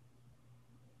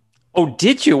 Oh,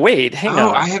 did you? Wait, hang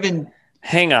on. I haven't.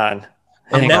 Hang on.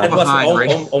 And that was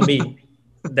on me.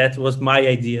 That was my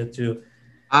idea too.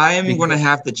 I am going to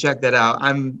have to check that out.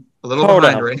 I'm a little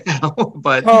behind right now,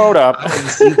 but hold up. I didn't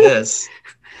see this.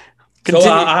 So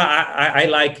I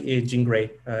like Jean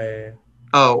Grey. I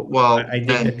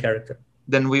dig the character.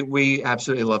 Then we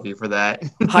absolutely love you for that.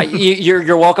 Hi,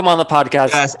 you're welcome on the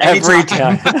podcast. Yes, every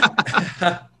time.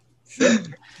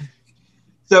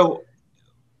 So,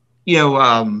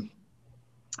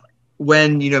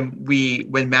 when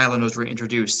Madeline was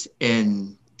reintroduced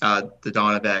in the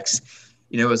Dawn of X,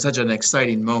 it was such an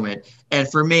exciting moment. And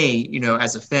for me,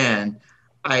 as a fan,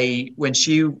 when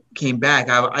she came back,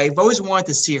 I've always wanted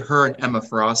to see her and Emma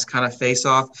Frost kind of face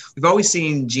off. We've always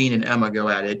seen Jean and Emma go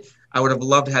at it. I would have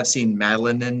loved to have seen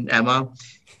Madeline and Emma.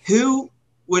 Who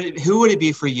would it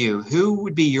be for you? Who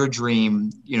would be your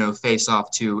dream, face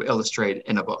off to illustrate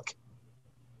in a book?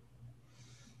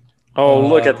 Oh,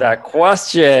 look at that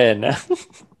question.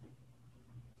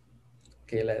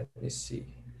 Okay, let me see.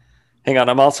 Hang on,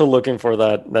 I'm also looking for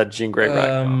that Jean Grey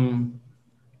back.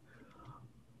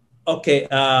 Okay,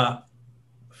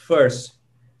 first,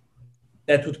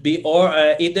 that would be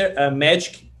either a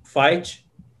magic fight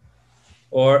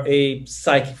or a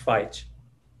psychic fight.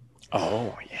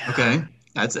 Oh, yeah. Okay,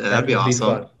 that'd be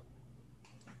awesome.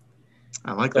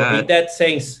 I like that. In that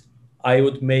sense, I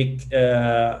would make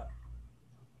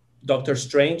Doctor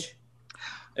Strange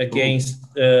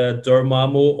against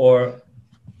Dormammu or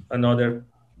another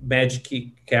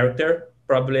magic character,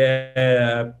 probably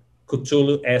a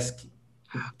Cthulhu-esque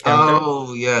character.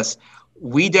 Oh, yes.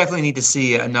 We definitely need to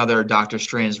see another Doctor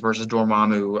Strange versus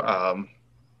Dormammu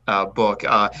book.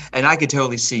 And I could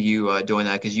totally see you doing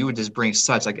that, because you would just bring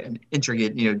such like an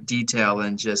intricate, detail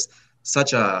and just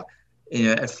such a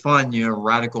fun,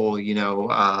 radical,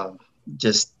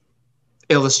 just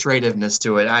illustrativeness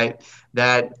to it. I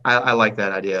like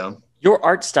that idea. Your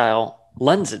art style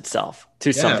lends itself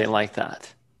to something like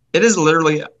that. It is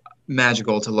literally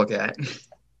magical to look at.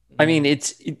 I mean,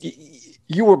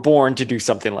 you were born to do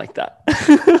something like that.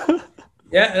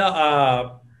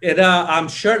 I'm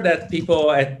sure that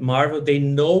people at Marvel, they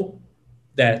know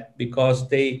that, because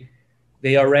they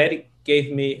already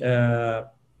gave me the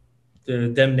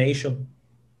Damnation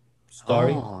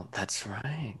story. Oh, that's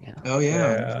right. Yeah. Oh,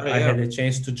 yeah. I had a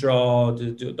chance to draw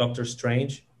the Doctor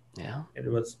Strange. Yeah.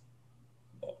 It was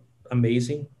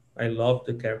amazing. I love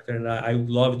the character, and I would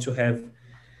love to have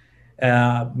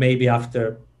maybe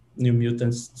after New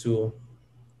Mutants to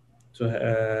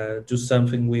do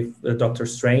something with Doctor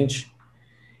Strange,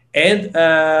 and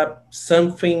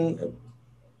something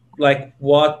like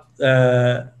what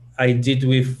I did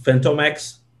with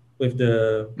Phantomax, with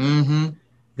the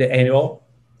annual,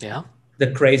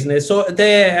 the craziness. So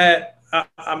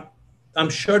I'm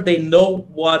sure they know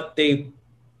what they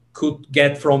could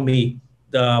get from me,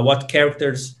 what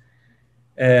characters.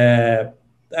 I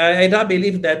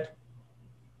believe that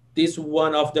this is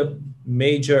one of the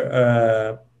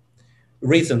major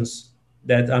reasons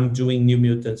that I'm doing New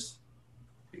Mutants,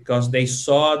 because they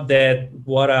saw that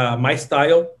what my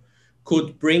style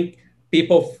could bring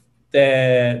people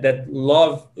that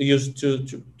used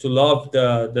to love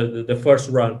the first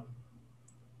run,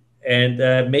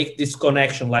 and make this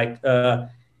connection. Like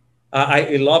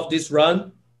I love this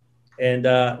run, and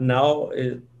now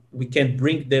we can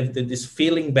bring this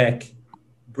feeling back,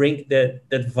 bring that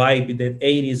vibe, that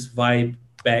 80s vibe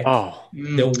back.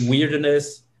 The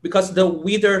weirdness, because the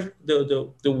weirder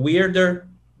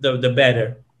the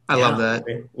better. I love that.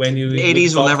 When the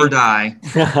 80s will never die.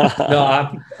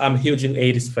 No, I'm huge in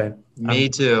 80s fan. Me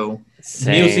too.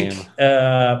 Same. Music.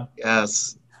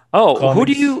 Yes. Oh,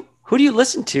 comics. who do you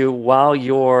listen to while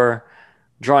you're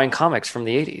drawing comics from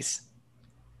the 80s?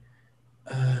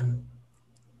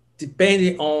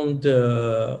 Depending on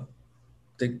the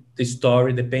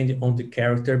story, depending on the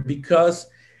character, because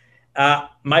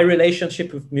my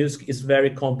relationship with music is very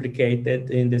complicated,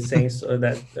 in the sense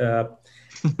that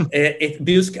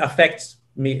music affects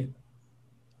me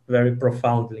very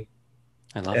profoundly.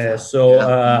 I love that. So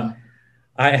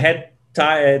I had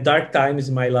dark times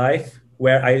in my life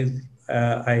where I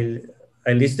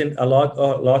listened a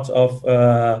lot of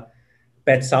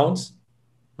Pet Sounds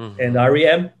and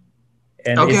REM.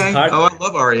 And okay. It's hard. Oh, I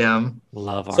love REM.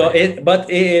 Love REM. So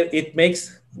it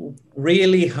makes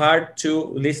really hard to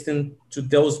listen to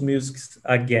those musics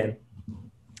again.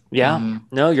 Yeah.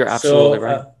 No, you're absolutely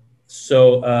right.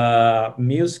 So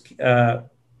music,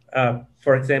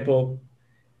 for example,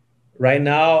 right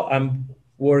now I'm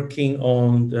working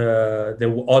on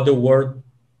the Other World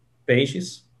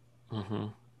pages.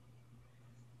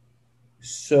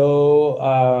 So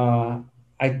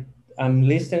I'm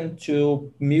listening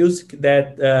to music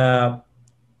that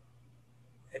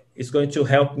is going to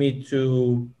help me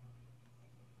to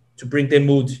bring the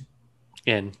mood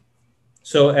in.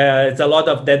 So it's a lot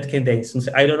of Dead Can Dance.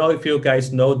 I don't know if you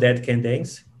guys know Dead Can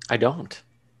Dance. I don't.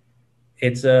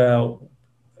 It's a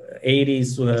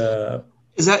 80s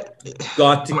is that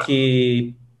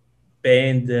gothic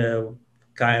band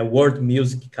kind of world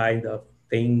music kind of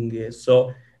thing.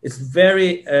 So it's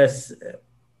very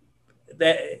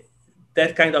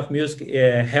that kind of music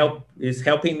is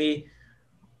helping me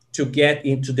to get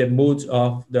into the mood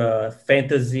of the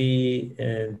fantasy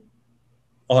and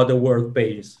other world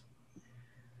pages.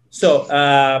 So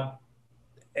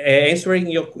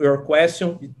answering your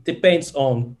question, it depends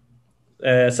on.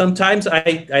 Sometimes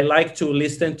I like to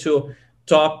listen to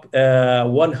top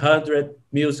 100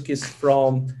 musics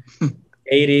from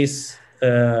 80s.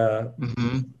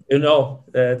 You know,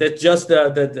 that's just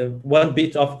the one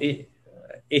bit of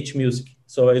each music.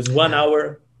 So it's 1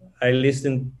 hour. I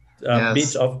listen a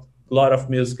bit of a lot of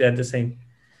music at the same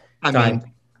time. I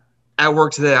mean, at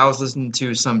work today, I was listening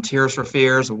to some Tears for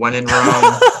Fears, When in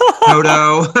Rome,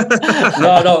 Toto.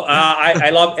 No,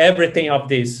 I love everything of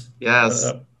this. Yes.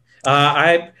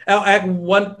 I have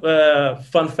one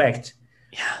fun fact.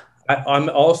 Yeah. I'm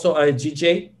also a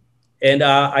DJ, and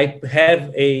I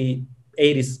have a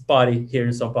 80s party here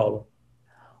in São Paulo.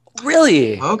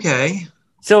 Really? Okay.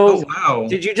 So, wow.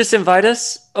 Did you just invite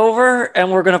us over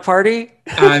and we're going to party?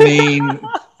 I mean,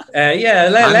 yeah,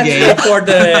 let's wait for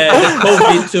the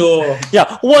COVID to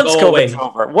once go COVID's away.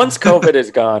 over. Once COVID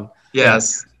is gone.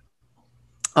 Yes.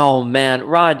 Oh, man.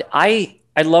 Rod, I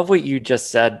love what you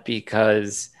just said,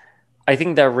 because I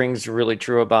think that rings really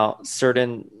true about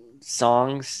certain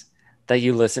songs that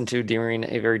you listen to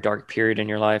during a very dark period in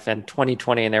your life, and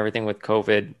 2020 and everything with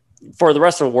COVID for the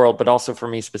rest of the world, but also for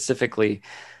me specifically.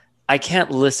 I can't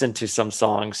listen to some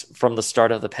songs from the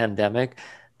start of the pandemic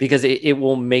because it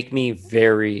will make me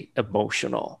very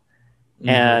emotional. Mm-hmm.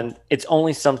 And it's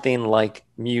only something like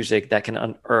music that can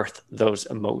unearth those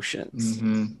emotions.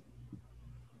 Mm-hmm.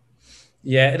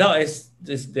 Yeah, no, it's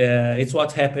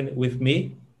what happened with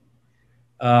me.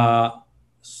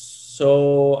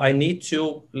 So I need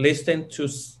to listen to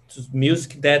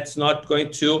music that's not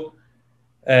going to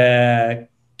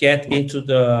get into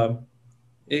the.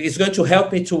 It's going to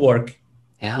help me to work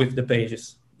with the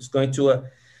pages. It's going to.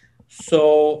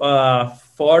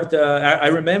 I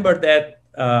remember that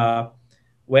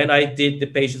when I did the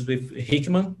pages with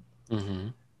Hickman,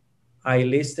 I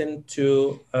listened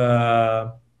to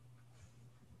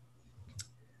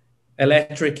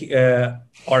electric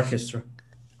orchestra.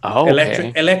 Oh,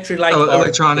 okay. Electric light.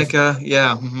 Electronica,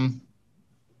 yeah. Mm-hmm.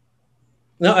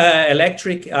 No,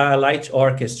 electric light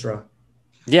orchestra.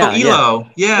 Yeah, ELO.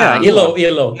 Yeah.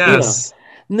 ELO. Yes.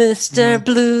 Mr.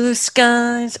 Blue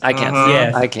Skies. I can't sing.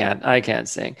 Yes. I can't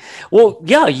sing. Well,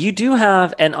 yeah, you do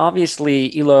have, and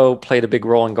obviously ELO played a big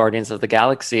role in Guardians of the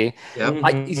Galaxy.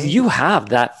 Yep. You have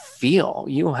that feel.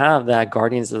 You have that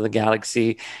Guardians of the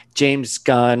Galaxy, James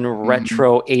Gunn,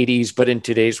 retro 80s, but in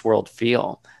today's world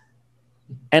feel.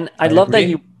 And I love that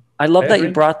you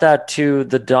brought that to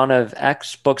the Dawn of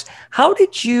X books. How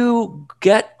did you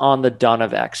get on the Dawn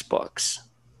of X books?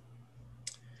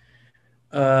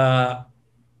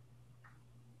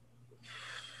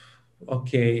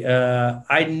 Okay.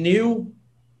 I knew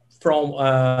from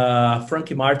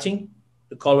Frankie Martin,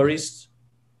 the colorist,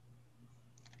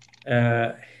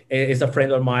 is a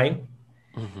friend of mine.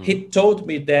 Mm-hmm. He told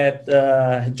me that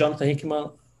Jonathan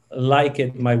Hickman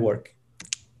liked my work.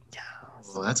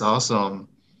 Well, that's awesome.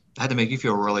 That had to make you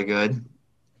feel really good.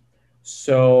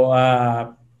 So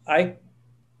I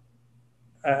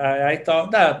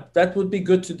thought that would be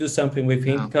good to do something with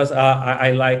him because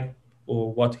I like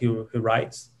what he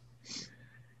writes.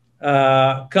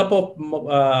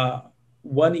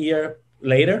 One year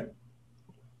later,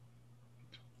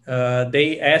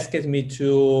 they asked me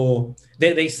to.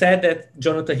 They said that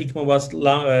Jonathan Hickman was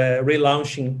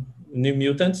relaunching New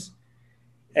Mutants,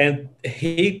 and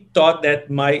he thought that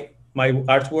my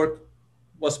artwork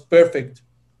was perfect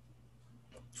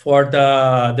for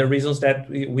the reasons that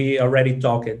we already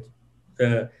talked.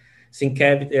 My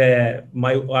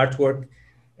artwork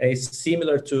is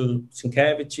similar to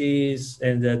Sienkiewicz's,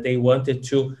 and they wanted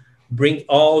to bring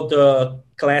all the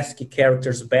classic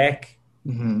characters back,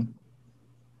 and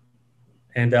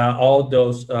all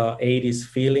those 80s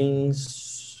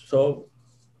feelings. So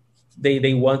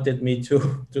they wanted me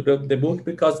to do the book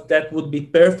because that would be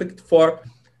perfect for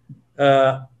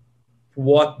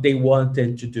what they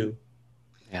wanted to do.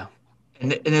 Yeah,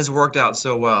 and it has worked out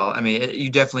so well. I mean, you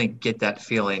definitely get that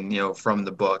feeling, from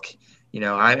the book.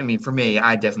 I mean, for me,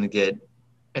 I definitely get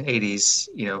an 80s,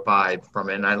 vibe from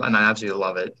it, and I absolutely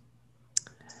love it.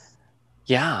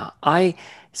 Yeah,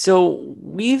 so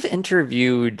we've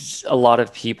interviewed a lot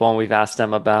of people and we've asked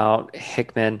them about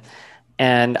Hickman,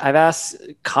 and I've asked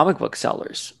comic book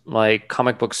sellers, like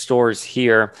comic book stores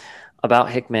here,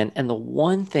 about Hickman, and the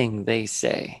one thing they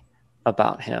say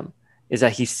about him is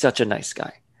that he's such a nice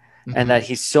guy. And that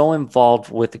he's so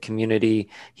involved with the community.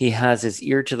 He has his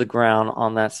ear to the ground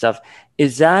on that stuff.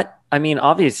 Is that, I mean,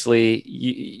 obviously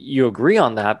you agree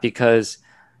on that because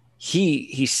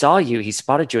he saw you, he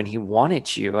spotted you, and he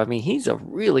wanted you. I mean, he's a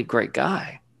really great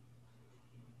guy.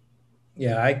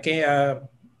 Yeah, I can.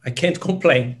 I can't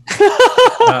complain.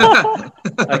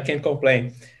 I can't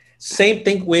complain. Same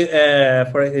thing with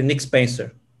for Nick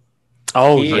Spencer.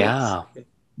 Oh, He- yeah.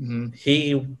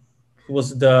 He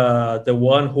was the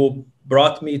one who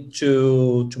brought me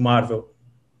to Marvel.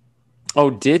 Oh,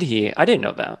 did he? I didn't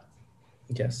know that.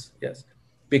 Yes,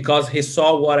 because he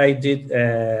saw what I did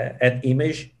at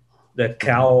Image, the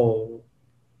cow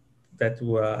that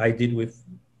I did with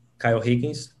Kyle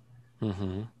Higgins,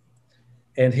 Mm-hmm.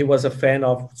 and he was a fan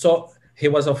of. So he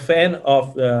was a fan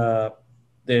of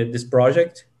this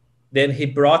project. Then he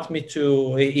brought me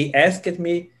to. He asked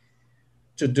me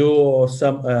to do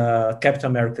some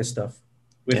Captain America stuff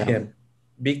with Yeah. him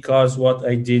because what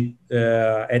I did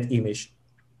at Image.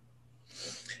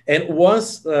 And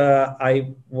once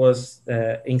I was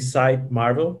inside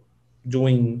Marvel,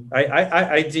 doing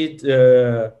I did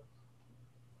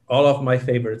all of my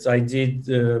favorites. I did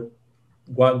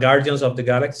Guardians of the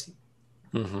Galaxy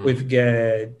Mm-hmm. with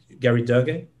Gary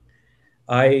Duggan.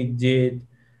 I did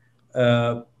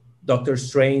Doctor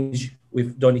Strange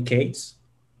with Donny Cates.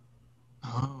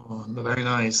 Oh, very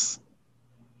nice.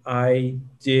 I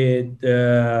did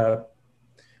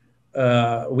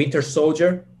Winter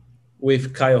Soldier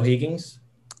with Kyle Higgins.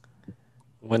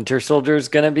 Winter Soldier is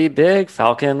going to be big.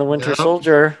 Falcon and the Winter Yep.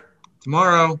 Soldier.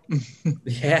 Tomorrow.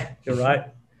 Yeah, you're right.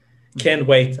 Can't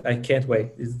wait. I can't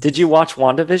wait. Did you watch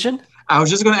WandaVision? I was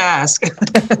just going to ask.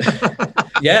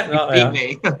 Yeah, no, Beat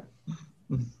me.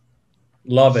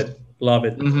 love it. Love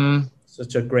it. Mm-hmm.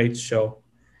 Such a great show.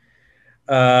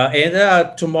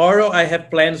 And tomorrow I have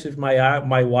plans with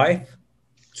my wife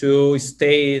to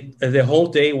stay the whole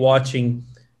day watching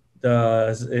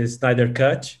the Snyder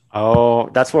Cut. Oh,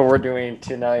 that's what we're doing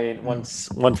tonight. Once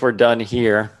we're done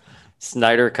here,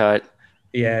 Snyder Cut.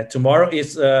 Yeah, tomorrow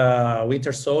is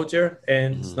Winter Soldier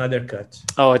and Snyder Cut.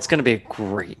 Oh, it's going to be a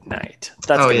great night.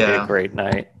 That's Oh, going to be yeah. a great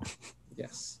night.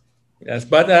 Yes.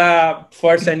 But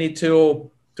first I need to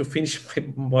finish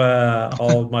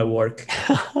all my work.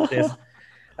 Yes.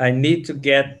 I need to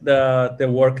get the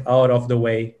work out of the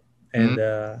way, and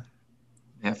Yeah,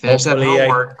 finish that hopefully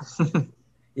homework.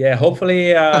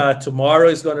 hopefully tomorrow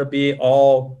is gonna be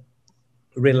all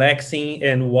relaxing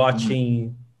and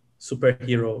watching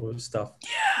superhero stuff.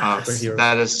 Oh, Superheroes.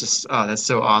 that is just that's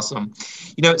so awesome.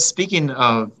 Speaking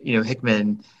of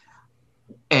Hickman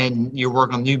and your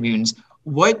work on New Mutants,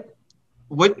 what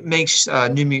makes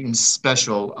New Mutants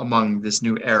special among this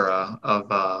new era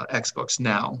of X books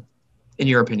now, in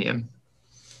your opinion?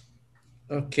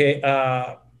 Okay,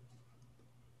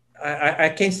 I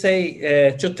can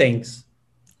say two things.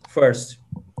 First,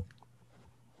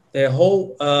 the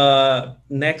whole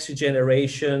next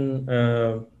generation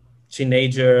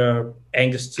teenager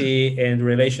angsty and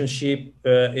relationship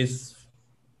is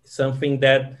something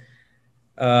that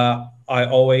I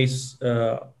always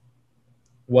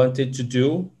wanted to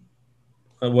do.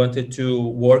 I wanted to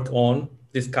work on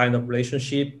this kind of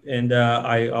relationship, and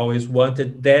I always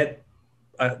wanted that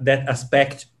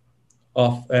aspect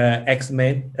of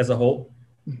X-Men as a whole.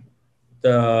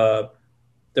 The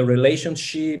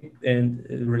relationships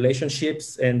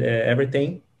and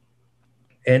everything.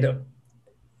 And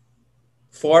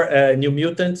for New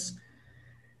Mutants,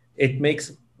 it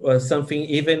makes something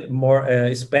even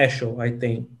more special, I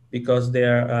think, because they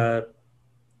are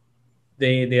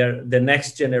the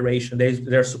next generation.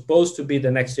 They're supposed to be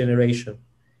the next generation,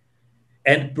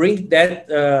 and bring that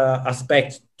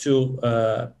aspect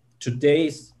to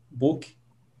today's book.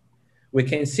 We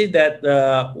can see that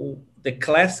the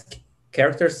classic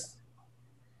characters,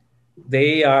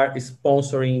 they are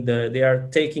sponsoring they are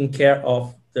taking care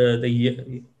of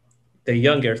the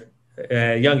youngest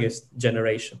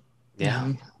generation.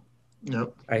 Yeah.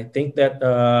 Yep. I think that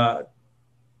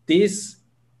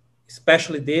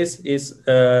especially this is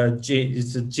a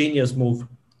genius move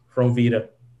from Vita.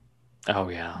 Oh,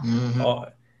 yeah.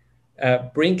 Mm-hmm.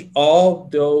 Bring all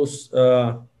those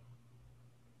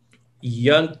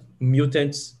young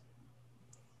mutants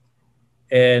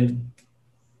and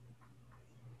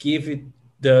give it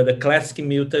the classic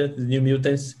New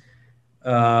Mutants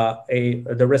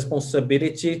the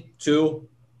responsibility to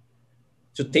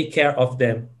take care of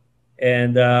them,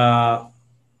 and all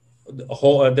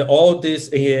this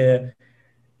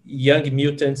young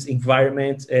mutants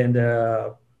environment, and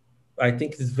I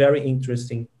think it's very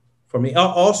interesting for me.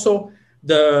 Also,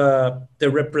 the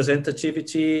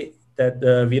representativity that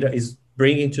Vita is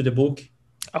bringing to the book.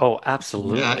 Oh,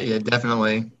 absolutely. Yeah,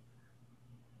 definitely.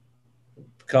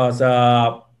 Because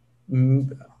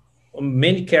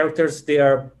many characters, they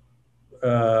are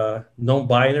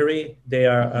non-binary, they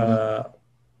are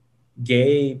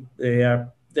gay,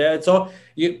 so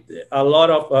a lot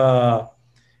of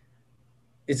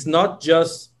it's not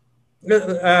just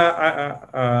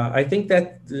I think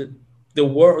that the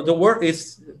world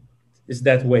is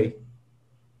that way.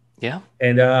 Yeah.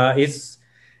 And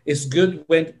it's good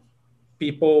when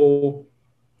people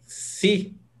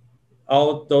see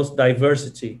all those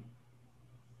diversity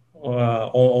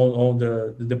on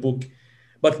the book,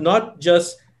 but not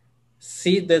just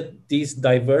see that this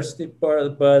diversity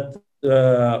part, but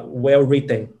well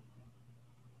written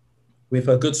with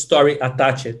a good story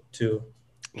attached to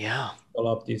all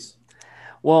of this.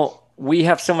 Well, we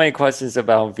have so many questions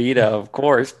about Vita, of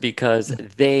course, because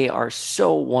they are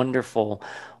so wonderful.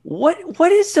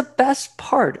 What is the best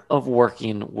part of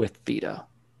working with Vita?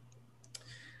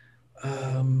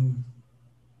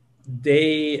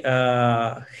 They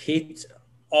hit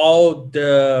all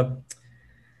the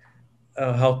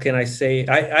how can I say?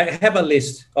 I have a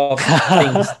list of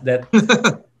things that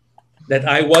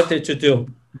I wanted to do,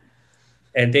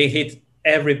 and they hit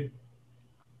every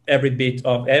bit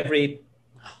of every,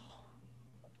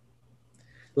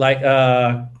 like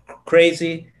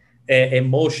crazy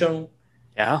emotion,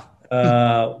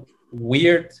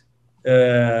 weird,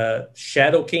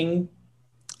 Shadow King.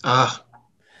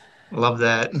 Love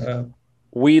that.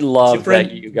 We love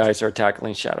that you guys are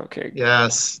tackling Shadow King.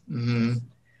 Yes. Mm-hmm.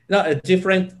 No, a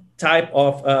different type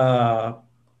of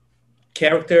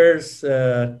characters,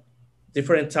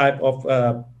 different type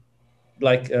of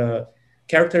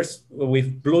characters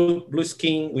with blue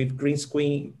skin, with green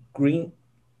skin,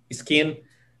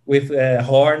 with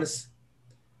horns.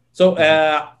 So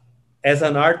as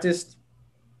an artist,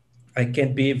 I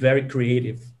can be very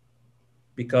creative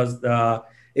because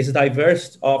it's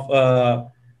diverse of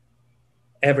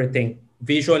everything,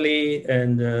 visually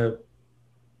and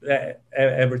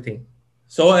everything.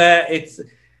 So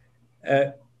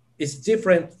it's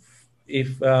different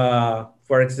if,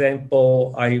 for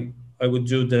example, I would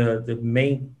do the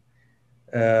main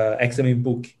X-Men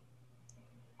book.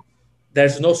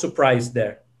 There's no surprise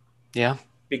there. Yeah.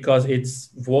 Because it's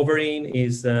Wolverine,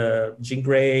 is Jean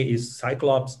Grey, is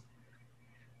Cyclops.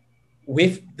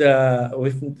 With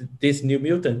this New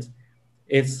Mutant,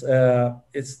 it's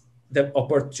the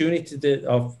opportunity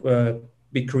of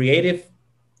be creative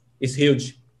is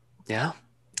huge. Yeah.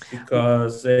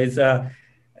 Because it's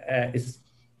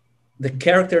the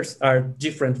characters are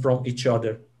different from each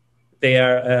other. They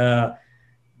are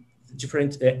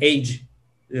different age,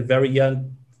 very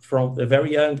young, from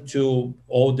very young to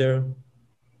older.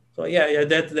 So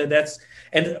that's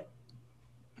and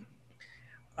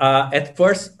at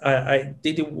first I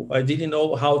didn't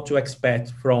know how to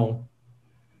expect from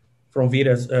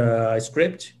Vita's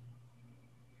script,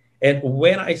 and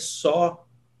when I saw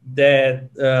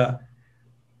that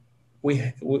we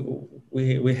had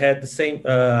the same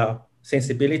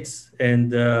sensibilities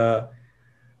and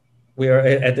we are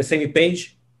at the same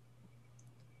page,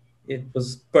 it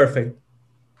was perfect.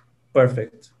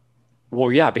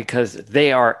 Well, yeah, because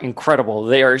they are incredible.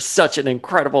 They are such an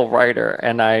incredible writer.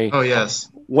 And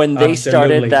when they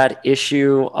started that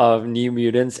issue of New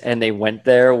Mutants and they went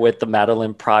there with the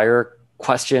Madeline Pryor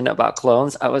question about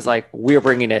clones, I was like, we're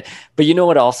bringing it. But you know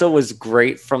what also was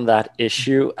great from that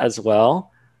issue as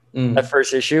well? That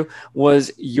first issue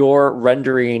was your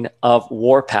rendering of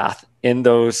Warpath in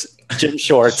those gym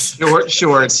shorts.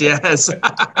 Shorts, yes.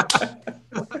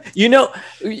 You know,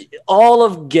 all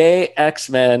of gay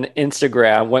X-Men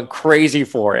Instagram went crazy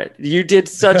for it. You did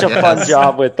such a fun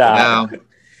job with that. Wow.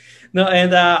 No,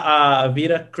 and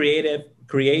Vita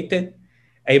created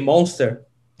a monster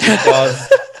because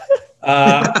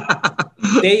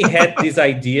they had this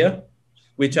idea,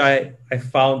 which I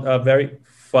found a very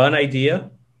fun idea.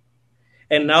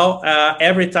 And now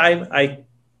every time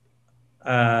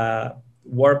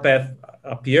Warpath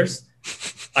appears,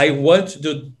 I want to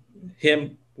do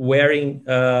him wearing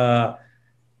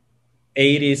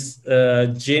 80s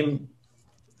gym.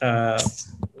 I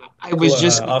was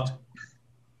just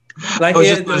like go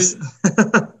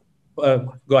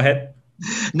ahead.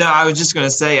 No, I was just going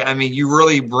to say, I mean, you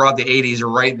really brought the 80s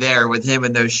right there with him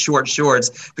in those short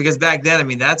shorts, because back then, I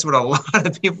mean, that's what a lot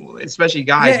of people, especially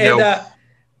guys, know. And,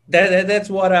 that's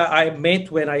what I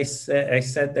meant when I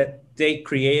said that they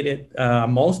created a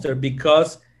monster,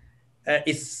 because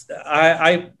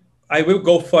I will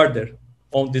go further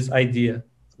on this idea.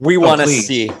 We want to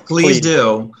see. Please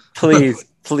do. Please.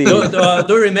 Do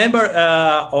you remember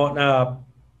on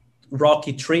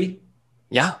Rocky 3?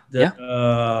 Yeah.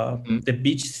 The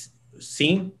beach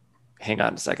scene. Hang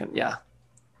on a second. Yeah.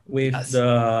 With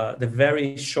the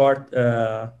very short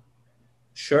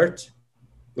shirt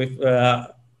with.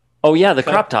 The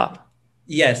crop top.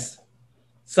 Yes,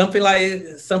 something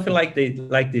like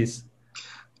this.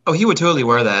 Oh, he would totally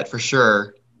wear that for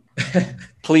sure.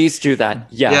 Please do that.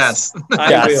 Yes.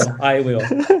 I will.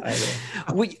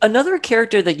 Another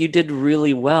character that you did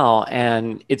really well,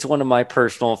 and it's one of my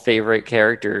personal favorite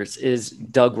characters, is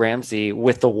Doug Ramsey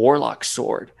with the Warlock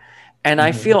sword. And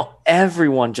I feel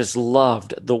everyone just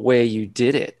loved the way you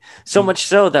did it. So much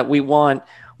so that we want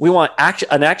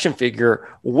an action figure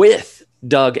with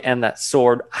Doug and that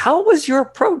sword. How was your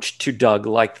approach to Doug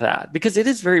like that? Because it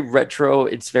is very retro,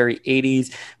 it's very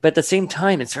 80s, but at the same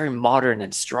time, it's very modern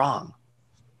and strong.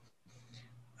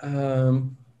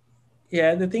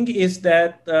 Yeah, the thing is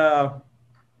that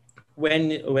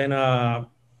when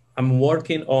I'm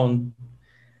working on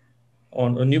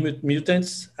New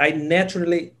Mutants, I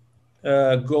naturally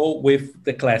go with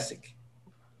the classic.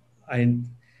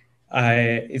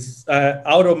 It's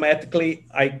automatically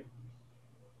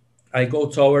I go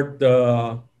toward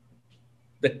the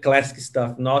classic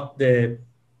stuff, not the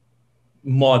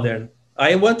modern.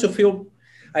 I want to feel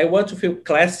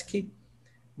classic,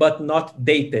 but not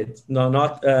dated,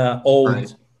 not old.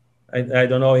 Right. I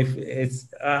don't know if it's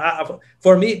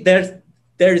for me. There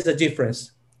is a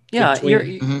difference. Yeah,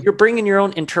 you're bringing your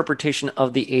own interpretation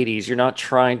of the 80s. You're not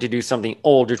trying to do something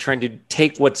old. You're trying to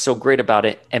take what's so great about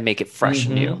it and make it fresh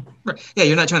and new. Yeah,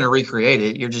 you're not trying to recreate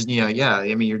it. You're just,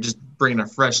 you're just bringing a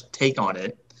fresh take on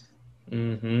it.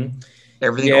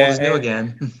 Everything old is new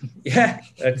again. Yeah,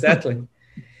 exactly.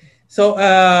 So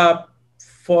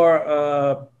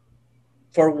for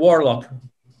Warlock,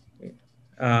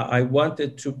 I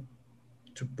wanted to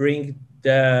bring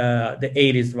the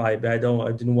 80s vibe. I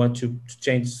didn't want to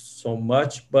change so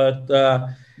much, but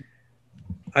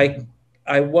I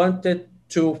wanted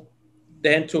to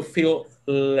feel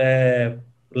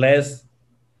less.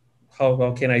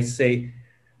 How can I say?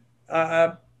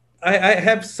 I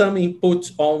have some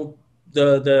input on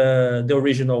the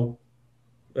original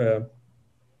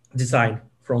design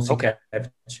from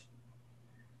Sienkiewicz.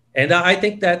 And I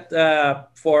think that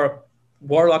for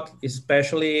Warlock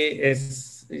especially,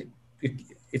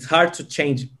 it's hard to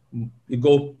change. You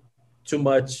go too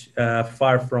much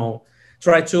far from.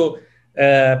 Try to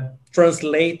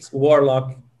translate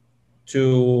Warlock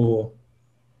to.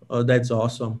 Oh, that's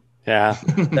awesome. Yeah,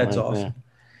 that's awesome.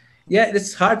 Yeah,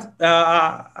 it's hard.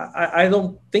 I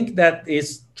don't think that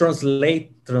is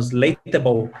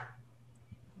translatable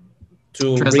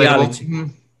to reality.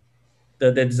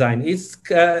 The design is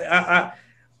I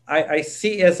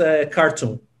see as a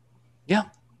cartoon. Yeah,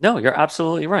 no, you're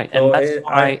absolutely right, and that's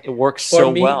why it works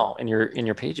so well in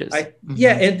your pages.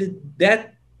 Yeah, and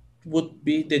that would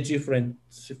be the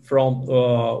difference from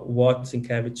what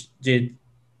Sienkiewicz did,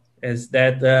 is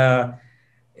that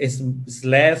it's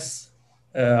less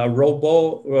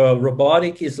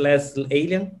robotic, is less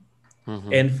alien,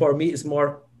 and for me it's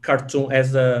more cartoon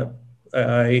as a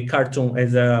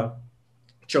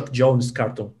Chuck Jones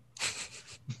cartoon.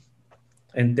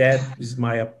 And that is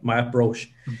my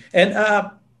approach. And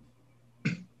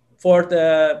for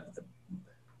the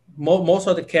most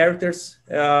of the characters,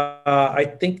 I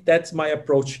think that's my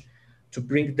approach, to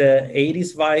bring the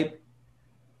 80s vibe,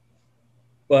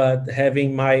 but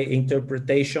having my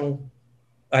interpretation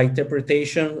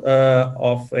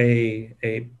of a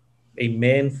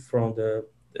man from the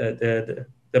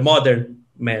modern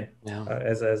man,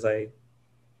 as if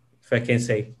I can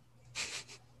say.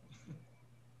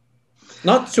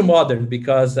 Not too modern,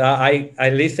 because I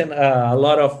listen a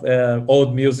lot of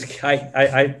old music.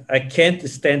 I can't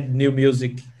stand new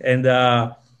music, and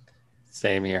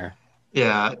same here.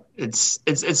 Yeah, it's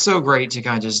so great to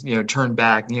kind of just turn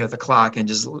back the clock and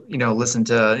just listen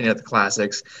to the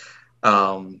classics.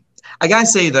 I gotta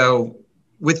say though,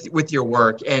 with your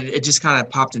work, and it just kind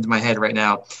of popped into my head right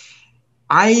now.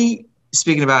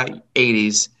 Speaking about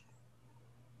 80s.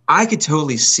 I could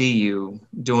totally see you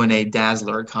doing a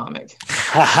Dazzler comic.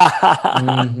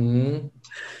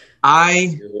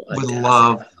 I would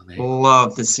love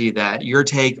to see that. Your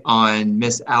take on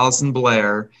Miss Alison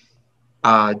Blair,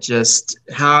 just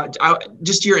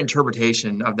your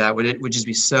interpretation of that would just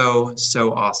be so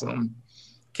awesome.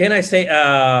 Can I say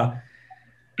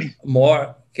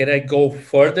more? Can I go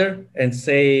further and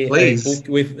say a book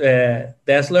with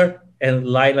Dazzler and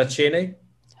Lila Cheney?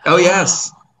 Oh yes,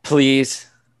 please.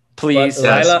 But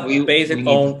Lila based it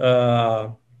on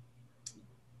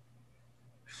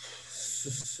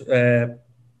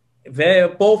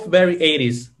both very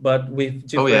 80s, but with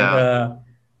different.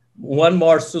 One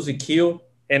more Suzy Q,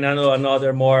 and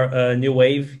another more new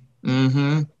wave.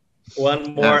 One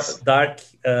more dark,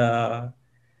 and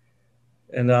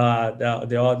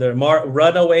the other more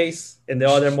Runaways, and the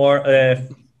other more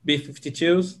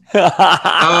B-52s.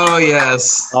 Oh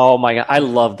yes. Oh my god, I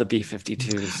love the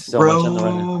B-52s so much on the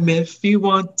runner. Rome if you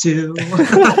want to.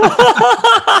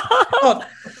 Oh,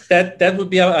 that would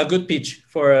be a good pitch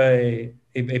for a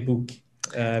book.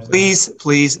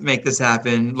 Please make this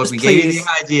happen. Look, Just we gave you please.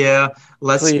 the idea.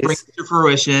 Let's Please. bring it to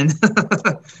fruition.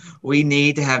 We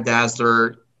need to have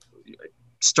Dazzler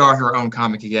start her own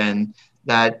comic again.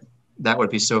 That would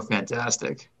be so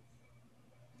fantastic.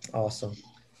 Awesome.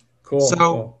 Cool. So,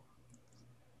 cool.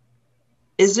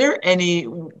 is there any,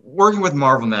 working with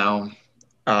Marvel now,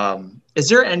 is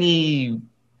there any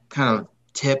kind of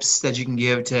tips that you can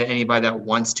give to anybody that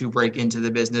wants to break into the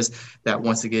business, that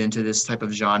wants to get into this type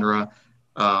of genre?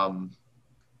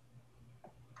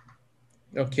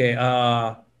 Okay.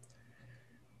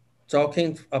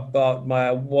 Talking about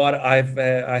what I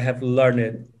have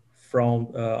learned from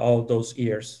all those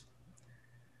years.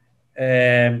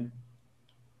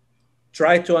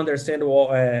 Try to understand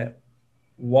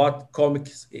what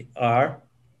comics are.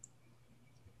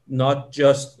 Not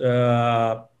just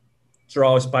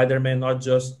draw Spider-Man, not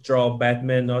just draw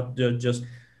Batman, not just,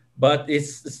 but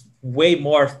it's way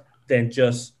more than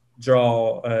just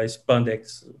draw a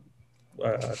spandex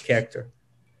character.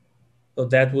 So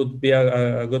that would be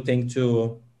a good thing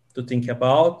to think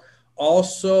about.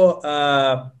 Also,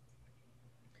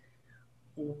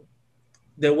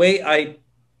 the way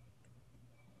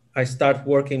I start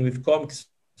working with comics,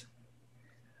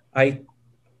 I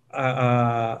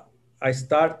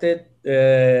started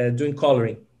doing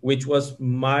coloring, which was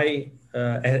my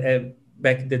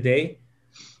back in the day,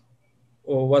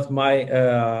 or was my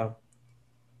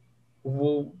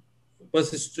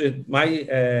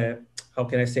how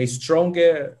can I say,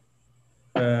 stronger.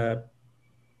 My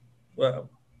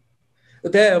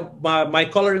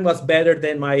coloring was better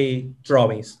than my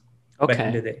drawings back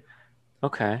in the day.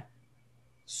 Okay.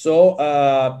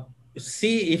 So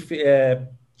see if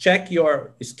check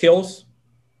your skills,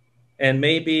 and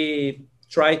maybe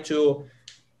try to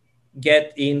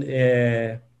get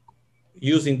in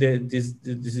using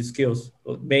these skills.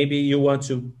 Maybe you want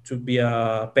to be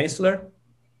a penciler,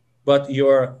 but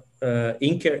your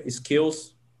inker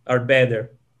skills are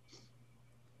better.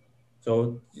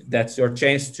 So that's your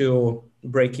chance to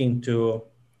break into,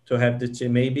 to have the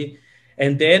team maybe.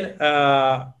 And then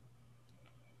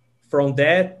from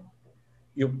that,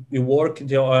 you work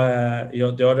the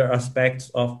other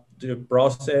aspects of the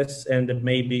process, and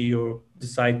maybe you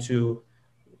decide to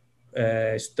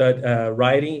study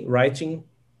writing.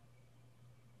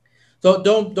 So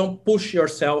don't push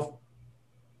yourself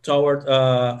toward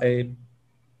a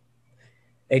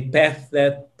path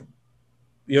that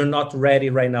you're not ready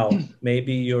right now.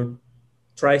 Maybe you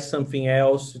try something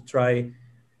else. Try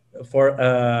for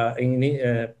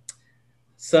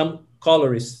some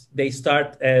colorists, they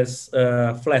start as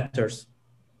flatters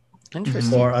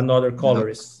for another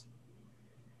colorist.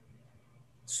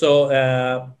 So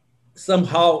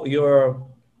somehow you're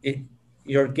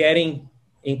getting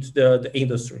into the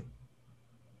industry.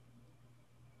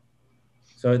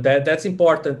 So that's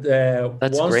important.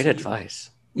 That's great advice.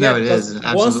 Yeah, No, it is.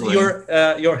 Absolutely.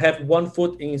 Once you have one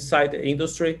foot inside the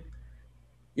industry,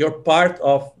 you're part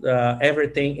of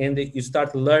everything, and you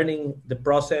start learning the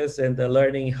process and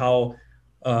learning how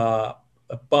a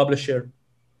publisher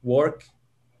work,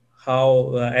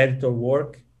 how editor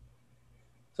work.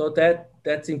 So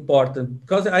that's important,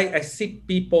 because I see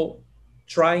people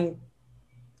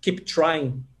keep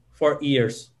trying for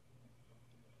years,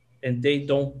 and they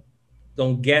don't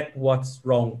get what's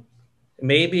wrong.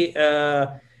 Maybe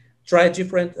try a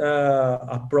different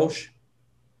approach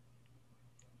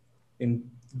and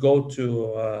go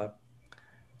to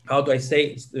how do I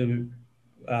say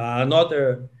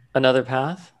another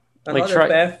path? Another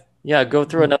path. Yeah, go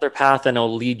through another path, and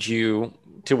it'll lead you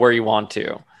to where you want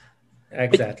to.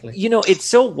 Exactly. But, it's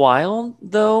so wild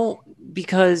though,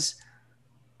 because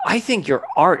I think your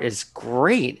art is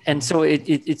great, and so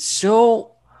it's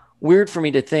so weird for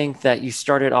me to think that you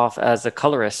started off as a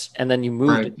colorist and then you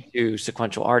moved to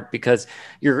sequential art, because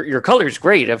your color is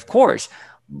great, of course,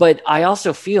 but I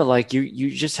also feel like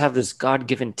you just have this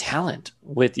God-given talent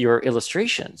with your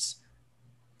illustrations.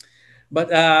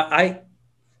 But I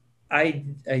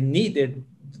needed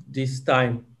this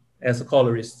time as a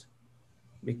colorist,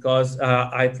 because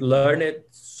I've learned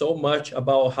so much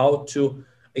about how to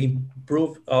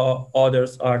improve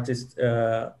others artists'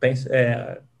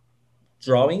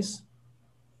 drawings,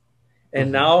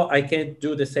 and now I can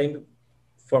do the same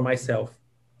for myself.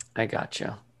 I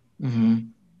gotcha.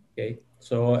 Okay,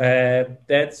 so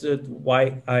that's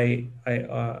why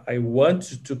I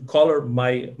want to color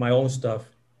my own stuff,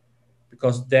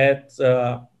 because that's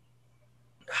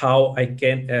how I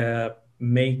can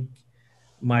make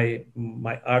my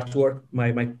artwork,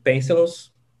 my pencils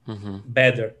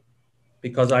better,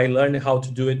 because I learned how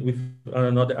to do it with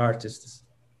another artists.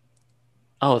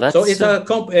 Oh, that's so it's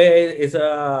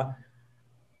a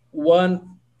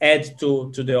one add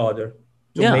to the other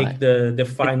to make the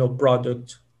final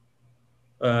product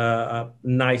a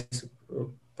nice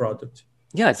product.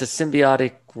 Yeah, it's a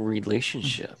symbiotic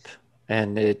relationship,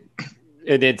 and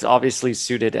it's obviously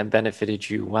suited and benefited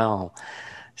you well.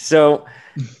 So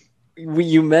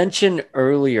you mentioned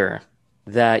earlier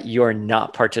that you're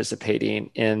not participating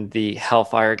in the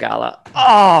Hellfire Gala.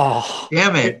 Oh,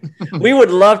 damn it. We would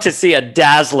love to see a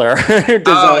Dazzler.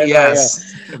 Oh,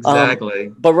 yes,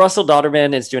 exactly. But Russell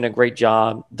Dodderman is doing a great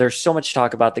job. There's so much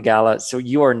talk about the gala, so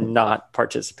you are not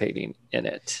participating in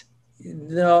it.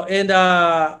 No, and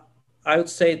I would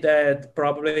say that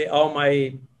probably all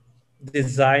my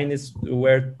designs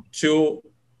were too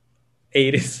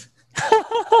 80s.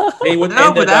 They would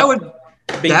but that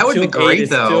would be great,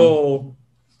 though.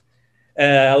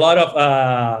 A lot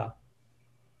of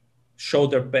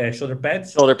shoulder pads.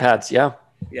 Shoulder pads, yeah.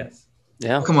 Yes.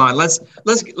 Yeah. Oh, come on, let's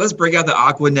break out the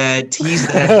Aquanet, tease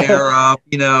that hair up,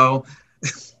 you know.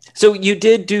 So you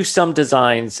did do some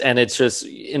designs, and it's just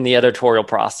in the editorial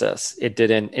process, it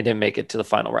didn't make it to the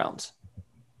final rounds.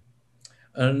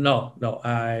 No,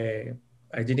 I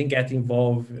didn't get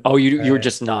involved. Oh, you were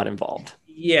just not involved.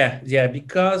 Yeah,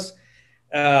 because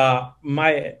I'm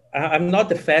not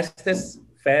the fastest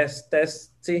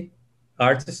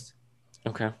artist.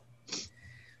 Okay.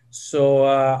 So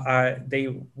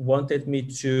they wanted me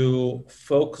to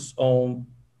focus on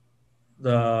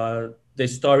the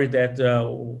story that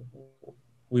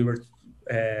we were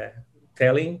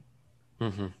telling.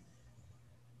 Mm-hmm.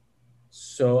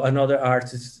 So another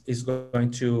artist is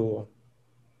going to.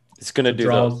 It's going to do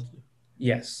draw. those.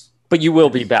 Yes. But you will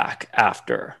be back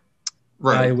after.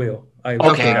 Right. I will.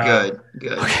 Okay, good.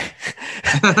 Okay.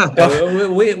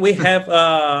 we have.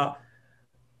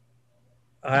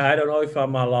 I don't know if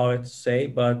I'm allowed to say,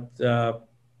 but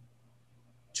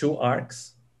 2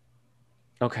 arcs.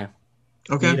 Okay.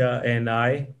 Rita and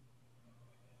I.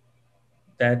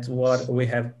 That's what we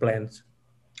have planned.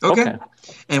 Okay.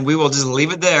 And we will just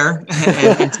leave it there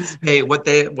and anticipate what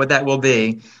that will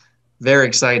be. Very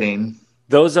exciting.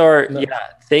 Those are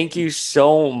thank you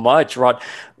so much, Rod.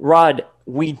 Rod,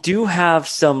 we do have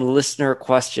some listener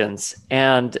questions,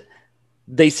 and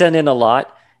they sent in a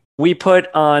lot. We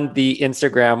put on the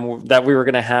Instagram that we were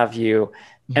going to have you,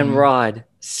 and Rod,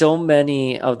 so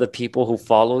many of the people who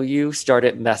follow you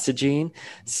started messaging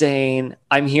saying,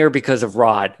 I'm here because of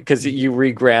Rod, because you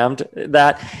regrammed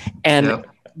that. And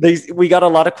we got a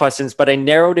lot of questions, but I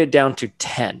narrowed it down to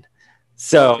 10.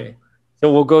 So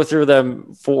we'll go through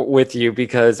them with you,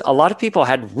 because a lot of people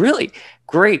had really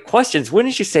great questions.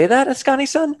 Wouldn't you say that,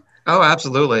 Ascani-san? Oh,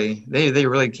 absolutely. They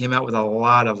really came out with a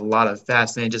lot of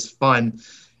fascinating, just fun,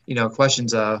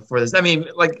 questions for this. I mean,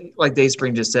 like Dave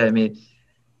Spring just said, I mean,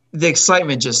 the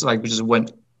excitement just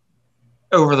went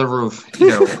over the roof,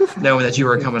 knowing that you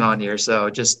were coming on here. So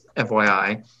just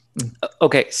FYI.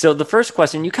 Okay, so the first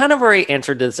question, you kind of already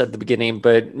answered this at the beginning,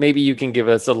 but maybe you can give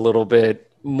us a little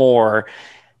bit more.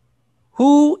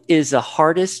 Who is the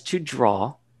hardest to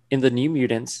draw in the New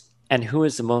Mutants, and who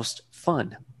is the most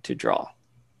fun to draw?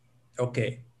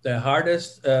 Okay, the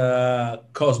hardest,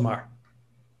 Cosmar.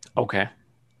 Okay.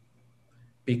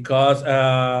 Because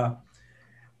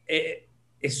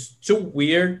it's too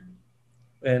weird,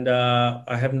 and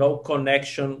I have no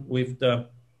connection with the.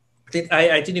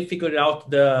 I didn't figure out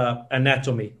the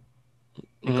anatomy,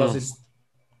 because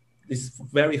it's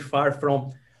very far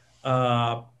from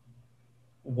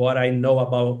what I know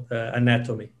about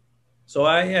anatomy. So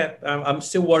I'm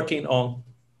still working on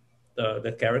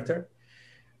the character,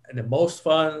 and the most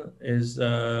fun is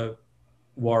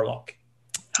Warlock.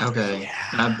 Okay,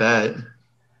 I bet.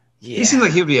 Yeah. He seems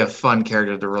like he would be a fun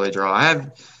character to really draw.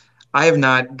 I have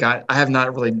not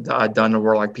really done a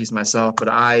Warlock piece myself, but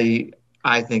I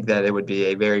think that it would be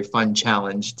a very fun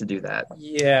challenge to do that.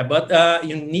 Yeah, but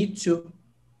you need to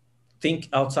think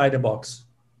outside the box,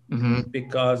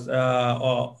 because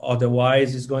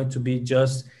otherwise it's going to be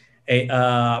just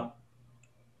a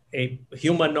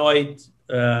humanoid,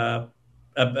 a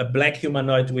black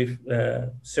humanoid with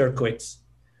circuits.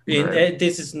 Right.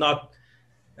 This is not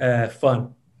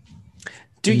fun.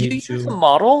 Do you use a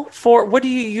model for, what do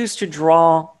you use to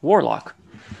draw Warlock?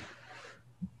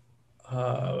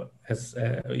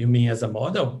 You mean as a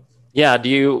model? Yeah.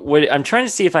 I'm trying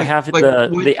to see if I have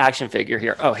the action figure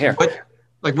here. Oh, here.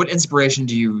 What inspiration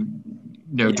do you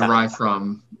derive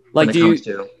from? Like, do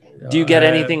you get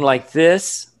anything like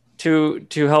this to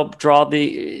help draw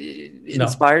the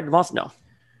inspired models?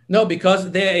 No, because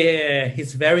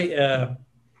he's very.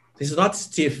 He's not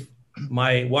stiff.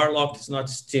 My Warlock is not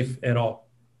stiff at all.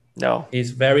 No,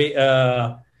 he's very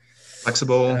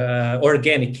flexible,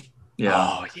 organic. Yeah.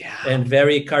 Oh yeah. And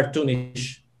very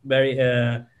cartoonish. Very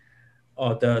the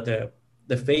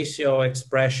facial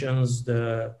expressions,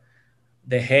 the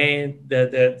hand,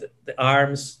 the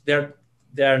arms.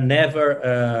 They're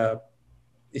never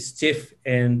stiff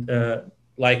and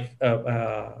like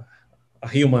a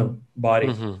human body.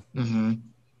 Mm-hmm. Mm-hmm.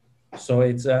 So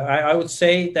it's I would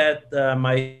say that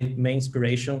my main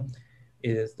inspiration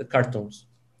is the cartoons.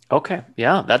 Okay,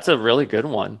 yeah, that's a really good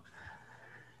one.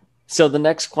 So the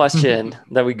next question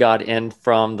that we got in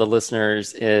from the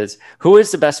listeners is, who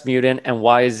is the best mutant and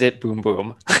why is it Boom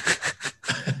Boom?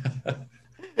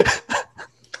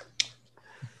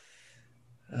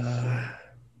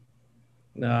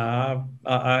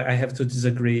 I have to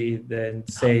disagree and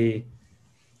say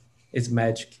it's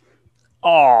Magic.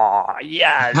 Oh,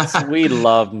 yes. We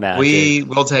love Magic. We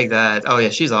will take that. Oh, yeah,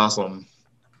 she's awesome.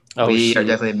 Oh, we are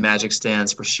definitely Magic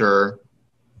stands for sure.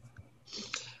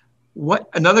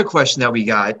 Another question that we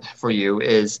got for you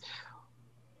is,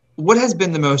 what has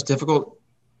been the most difficult,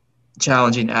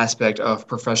 challenging aspect of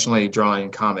professionally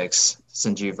drawing comics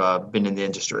since you've been in the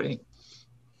industry?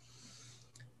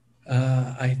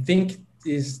 I think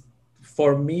is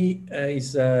for me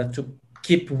is to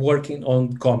keep working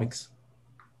on comics.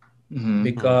 Mm-hmm.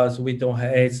 Because we don't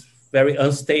have, it's very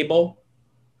unstable,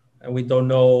 and we don't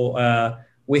know.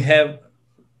 We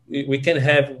can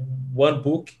have one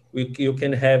book. You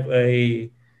can have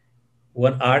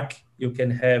one arc. You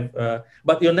can have,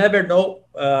 but you never know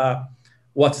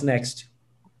what's next.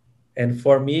 And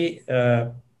for me,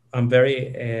 I'm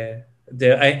very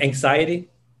the anxiety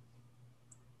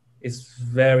is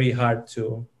very hard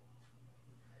to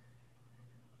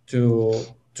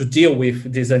deal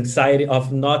with, this anxiety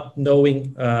of not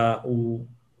knowing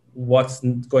what's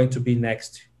going to be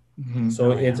next. Mm-hmm.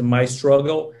 So it's my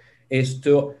struggle is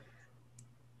to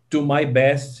do my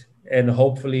best, and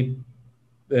hopefully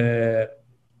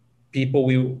people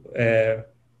will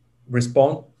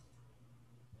respond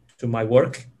to my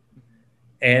work,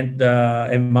 and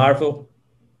Marvel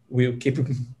will keep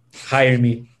hiring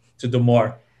me to do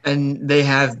more. And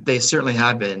they certainly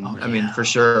have been. I mean, for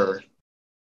sure.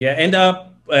 Yeah, and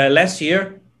last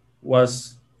year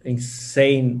was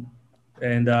insane,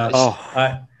 and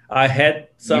I had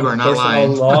some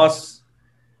personal loss.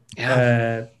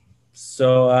 Yeah.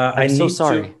 So I need so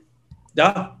sorry.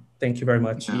 Thank you very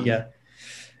much. Yeah.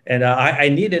 And I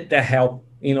needed the help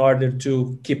in order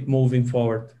to keep moving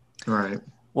forward. Right.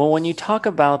 Well, when you talk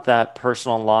about that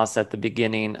personal loss at the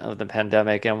beginning of the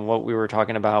pandemic and what we were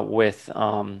talking about with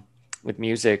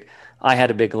music, I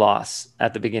had a big loss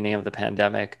at the beginning of the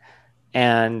pandemic.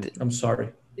 And I'm sorry.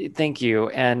 Thank you.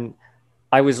 And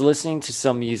I was listening to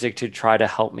some music to try to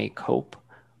help me cope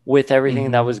with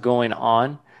everything that was going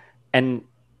on. And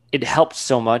it helped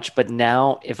so much. But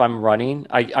now if I'm running,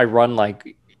 I run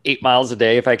like 8 miles a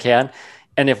day if I can.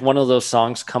 And if one of those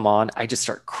songs come on, I just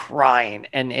start crying.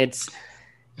 And it's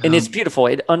beautiful.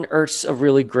 It unearths a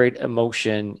really great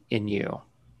emotion in you.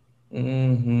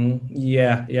 Mm-hmm.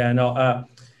 Yeah. No,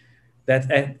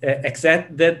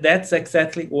 that's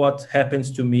exactly what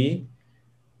happens to me.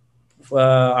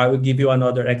 I will give you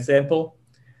another example.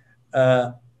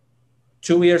 2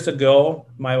 years ago,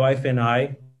 my wife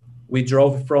and we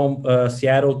drove from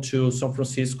Seattle to San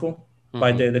Francisco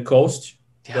by the coast.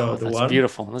 Yeah, that's one.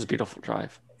 Beautiful. That's a beautiful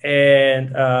drive.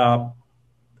 And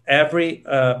every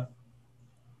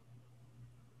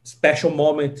special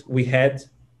moment we had,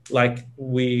 like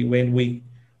when we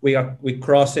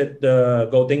crossed the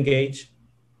Golden Gate,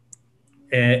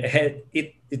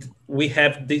 we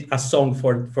have a song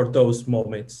for those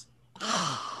moments.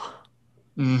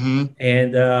 Mm-hmm.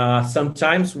 And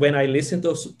sometimes when I listen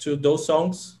to those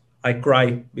songs, I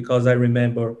cry because I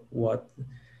remember what.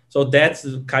 So that's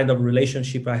the kind of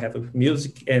relationship I have with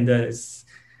music, and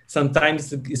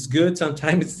sometimes it's good,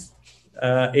 sometimes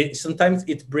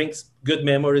it brings good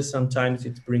memories, sometimes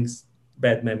it brings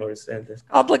bad memories. And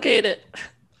complicated.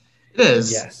 It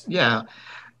is. Yes. Yeah.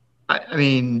 I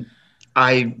mean,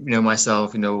 I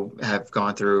myself, have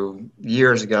gone through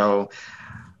years ago.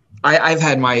 I've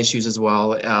had my issues as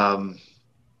well,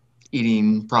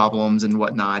 eating problems and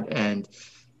whatnot. And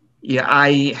yeah,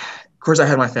 of course I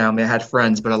had my family, I had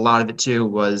friends, but a lot of it too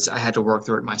was I had to work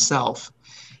through it myself.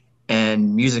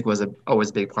 And music was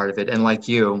always a big part of it. And like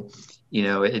you,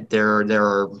 there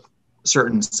are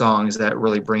certain songs that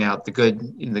really bring out the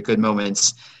good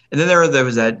moments. And then there are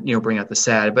those that, bring out the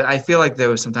sad. But I feel like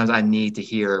those sometimes I need to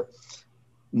hear,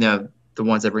 the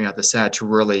ones that bring out the sad to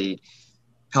really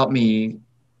help me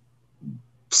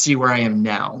see where I am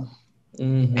now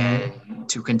Mhm. and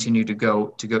to continue to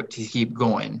keep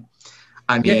going.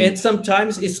 I mean, Yeah, and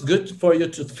sometimes it's good for you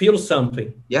to feel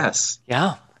something. yes,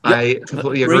 Yeah. I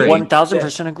completely Bring agree.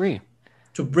 1000% agree.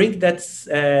 To bring that,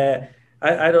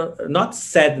 I don't, not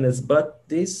sadness, but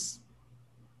this,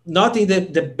 not in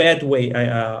the bad way.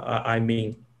 I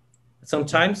mean,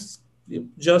 sometimes you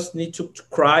just need to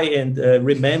cry and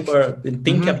remember and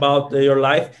think about your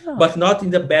life, but not in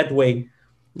the bad way.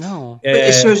 No. But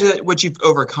it shows you what you've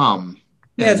overcome.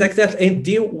 Yes, exactly, and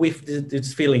deal with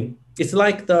this feeling. It's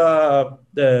like the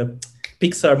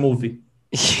Pixar movie.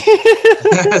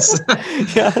 Yes.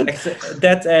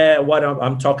 That's what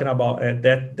I'm talking about.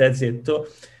 That's it. So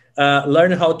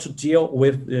learn how to deal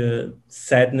with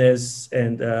sadness,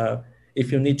 and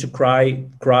if you need to cry,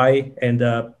 cry, and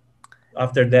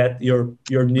after that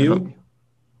you're new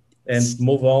and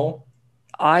move on.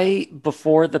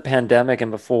 Before the pandemic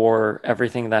and before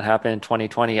everything that happened in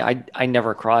 2020, I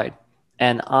never cried.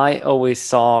 And I always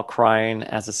saw crying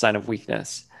as a sign of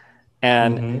weakness.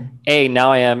 And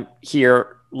now I am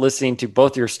here listening to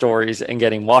both your stories and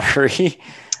getting watery.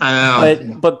 I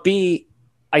know. But B,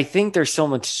 I think there's so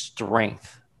much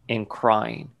strength in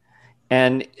crying.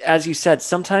 And as you said,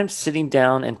 sometimes sitting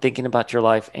down and thinking about your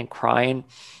life and crying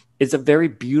is a very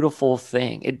beautiful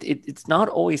thing. It's not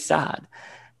always sad.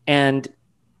 And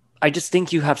I just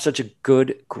think you have such a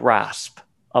good grasp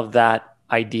of that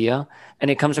idea, and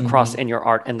it comes across in your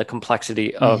art and the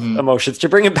complexity of emotions. To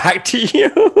bring it back to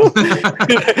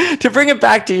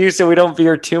you, so we don't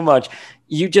veer too much,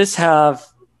 you just have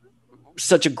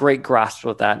such a great grasp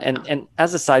with that. And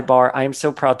as a sidebar, I am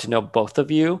so proud to know both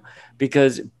of you,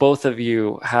 because both of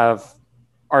you are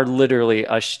literally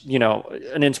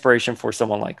an inspiration for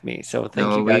someone like me. So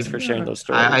thank you guys for sharing those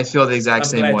stories. I feel the exact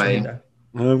same way.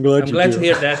 I'm glad to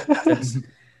hear that.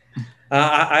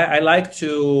 I like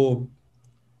to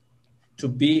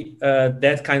be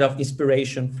that kind of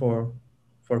inspiration for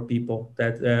people.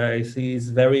 That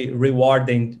is very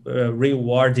rewarding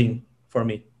for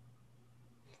me.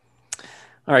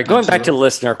 All right, going back to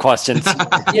listener questions.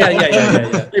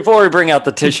 Yeah. Before we bring out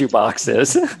the tissue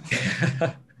boxes.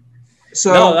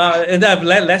 So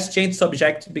let's change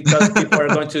subject, because people are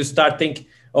going to start thinking,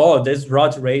 oh, this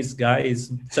Rod Race guy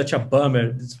is such a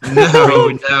bummer.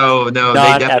 No, they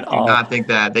Not definitely at all. do not think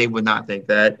that. They would not think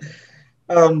that.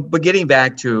 But getting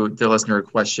back to the listener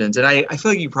questions, and I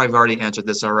feel like you probably already answered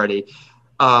this already.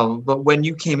 But when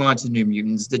you came on to New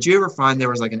Mutants, did you ever find there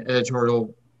was like an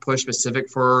editorial push specific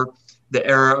for the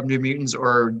era of New Mutants,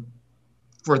 or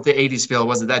for the 80s feel?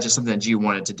 Was that just something that you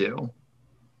wanted to do?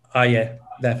 Yeah,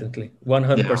 definitely,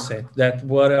 100%. That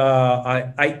what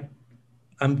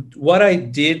what I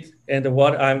did and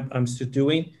what I'm still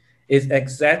doing is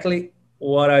exactly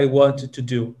what I wanted to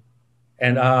do,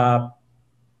 and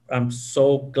I'm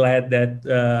so glad that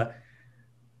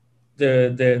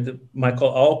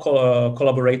all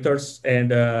collaborators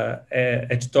and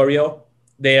editorial,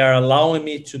 they are allowing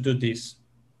me to do this.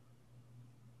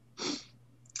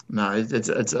 No,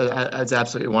 it's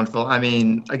absolutely wonderful. I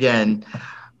mean, again,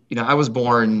 I was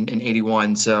born in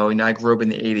 81, so I grew up in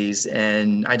the 80s,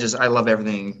 and I love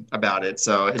everything about it.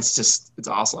 So it's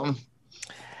awesome.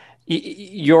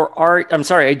 Your art, I'm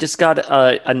sorry, I just got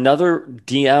another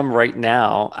DM right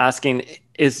now asking,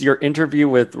 is your interview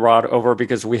with Rod over?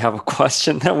 Because we have a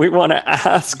question that we want to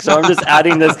ask. So I'm just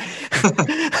adding this.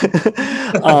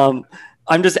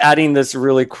 I'm just adding this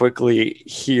really quickly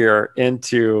here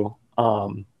into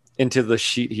the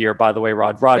sheet here. By the way,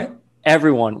 Rod, okay.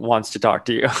 Everyone wants to talk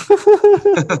to you.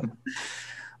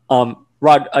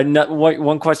 Rod,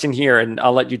 one question here, and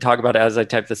I'll let you talk about it as I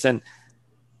type this in.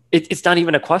 It's not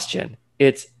even a question.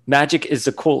 It's Magic is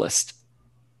the coolest.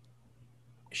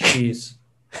 She's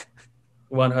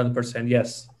 100%.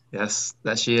 Yes. Yes,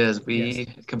 that she is. We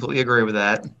completely agree with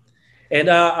that. And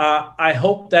I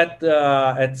hope that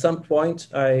at some point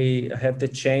I have the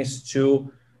chance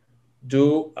to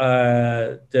do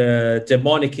the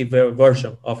demonic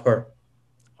version of her.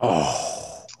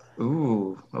 Oh.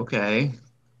 Ooh, okay.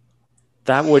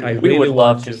 We would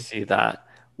love to see that.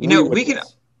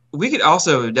 We could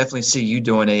also definitely see you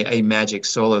doing a Magic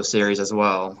solo series as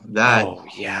well. That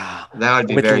would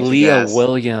be with very Leah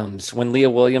Williams. When Leah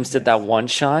Williams did that one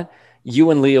shot,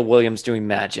 you and Leah Williams doing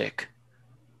Magic.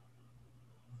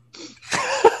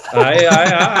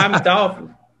 I'm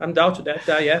down. I'm down to that.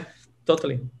 Yeah,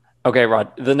 totally. Okay,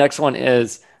 Rod. The next one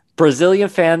is Brazilian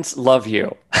fans love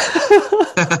you.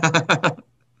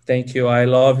 Thank you. I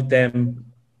love them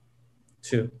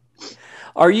too.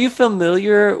 Are you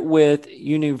familiar with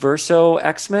Universo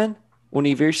X-Men?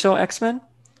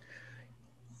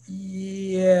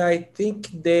 Yeah, I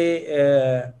think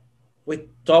they we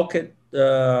talked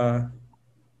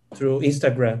through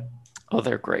Instagram. Oh,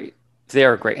 they're great. They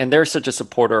are great, and they're such a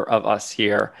supporter of us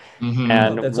here,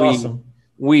 and that's awesome.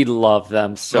 We love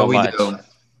them so much. Do.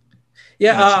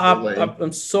 Yeah,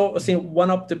 I'm so. I think one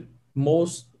of the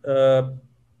most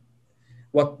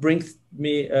what brings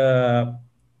me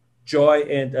joy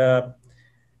and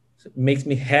makes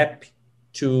me happy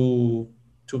to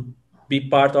be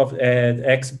part of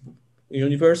X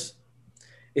Universe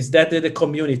is that the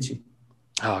community.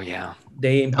 Oh yeah,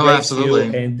 they embrace you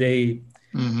and they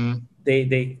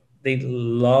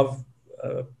love.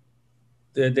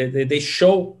 They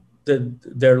show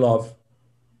their love,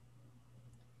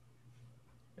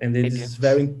 and it is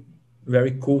very,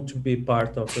 very cool to be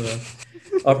part of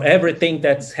of everything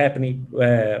that's happening.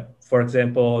 For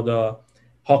example, the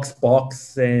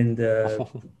Hoxbox and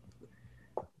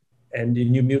the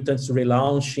New Mutants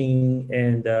relaunching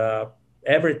and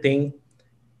everything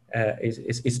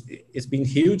it's been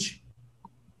huge,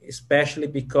 especially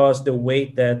because the way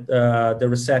that the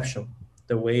reception,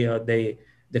 the way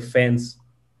the fans,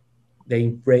 they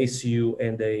embrace you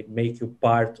and they make you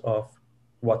part of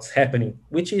what's happening,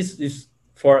 which is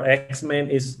for X-Men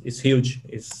is huge.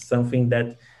 It's something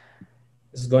that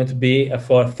is going to be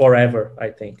for forever, I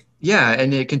think. Yeah,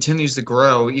 and it continues to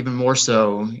grow even more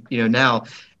so, now,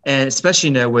 and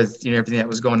especially with everything that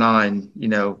was going on,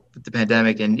 with the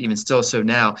pandemic, and even still so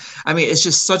now. I mean, it's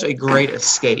just such a great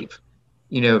escape,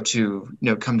 to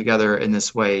come together in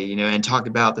this way, and talk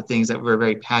about the things that we're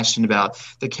very passionate about,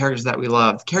 the characters that we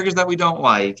love, the characters that we don't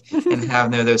like, and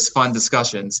have those fun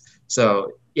discussions.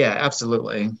 So yeah,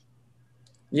 absolutely.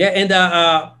 Yeah, and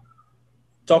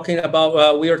talking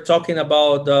about we are talking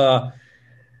about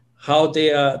how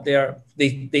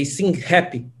they sing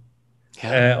happy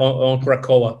on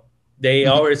Krakoa. They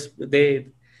always they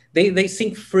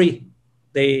sing free.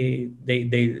 They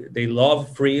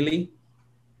love freely.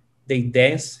 They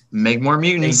dance. Make more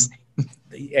mutants.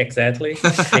 Exactly.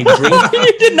 They drink.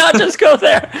 You did not just go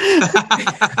there.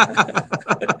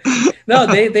 No,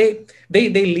 they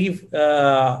live.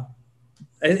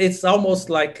 It's almost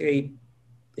like a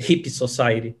hippie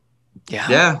society.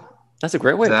 Yeah. That's a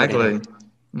great way. Exactly.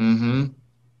 Mm-hmm.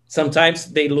 Sometimes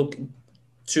they look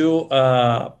too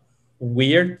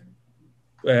weird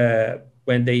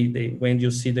when when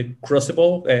you see the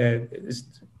Crucible. It's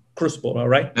Crucible, all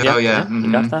right? Oh yeah. Mm-hmm.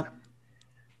 You got that.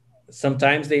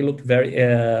 Sometimes they look very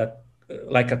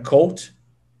like a cult,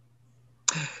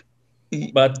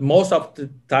 but most of the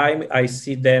time I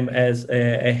see them as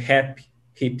a happy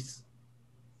hippies.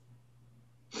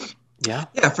 Yeah.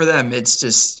 For them, it's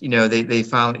just they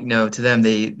finally to them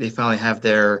they finally have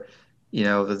their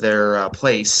their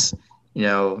place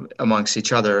amongst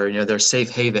each other, their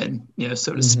safe haven,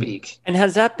 so to speak. And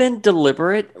has that been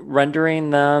deliberate,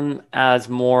 rendering them as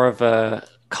more of a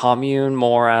commune,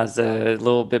 more as a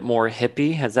little bit more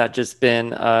hippie? Has that just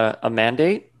been a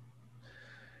mandate?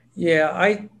 Yeah,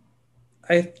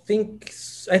 I think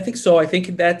so. I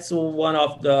think that's one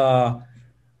of the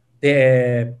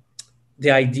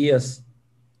ideas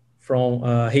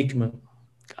from Hickman.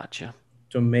 Gotcha.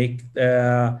 To make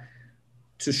to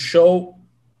show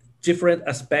different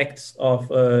aspects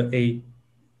of a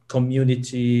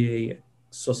community, a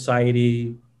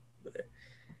society.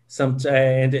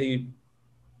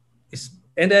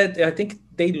 And I think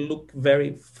they look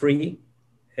very free,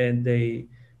 and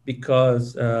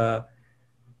because this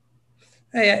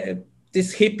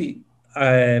hippie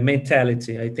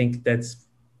mentality, I think that's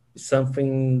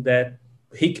something that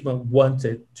Hickman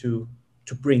wanted to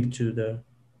bring to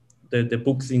the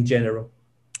books in general.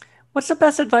 What's the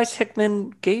best advice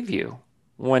Hickman gave you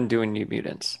when doing New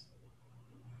Mutants?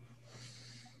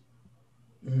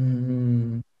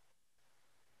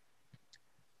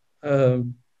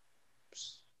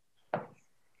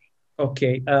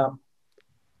 Okay.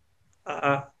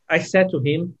 I said to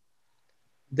him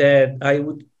that I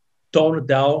would tone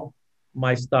down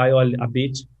my style a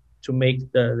bit to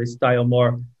make the style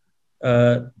more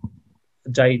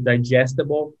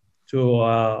digestible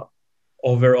to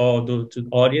overall to the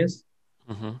audience.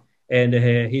 Mm-hmm. And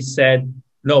he said,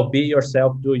 "No, be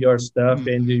yourself, do your stuff,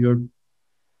 and you'll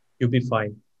be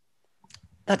fine."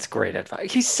 That's great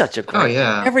advice. He's such a great. Oh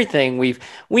yeah. Everything we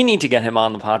need to get him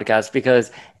on the podcast, because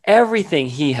everything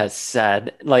he has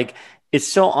said, like, it's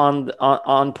so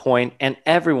on point, and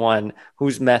everyone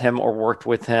who's met him or worked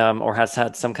with him or has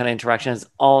had some kind of interaction has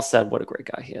all said what a great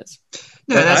guy he is.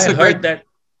 Yeah, that's I heard that.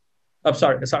 I'm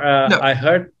sorry. No.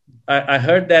 I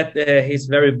heard that he's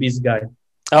a very busy guy.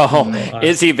 Oh,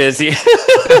 is he busy?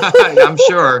 I'm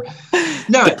sure.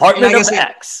 No, Department of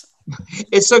X.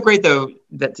 It's so great though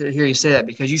that to hear you say that,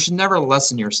 because you should never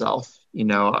lessen yourself.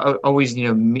 Always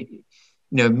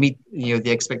meet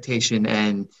the expectation.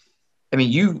 And I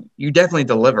mean, you definitely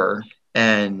deliver,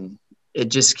 and it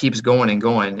just keeps going and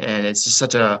going. And it's just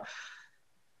such a,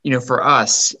 for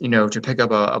us, to pick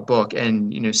up a book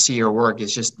and see your work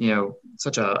is just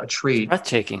such a treat.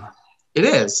 Breathtaking. It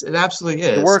is. It absolutely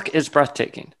is. The work is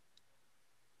breathtaking.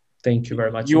 Thank you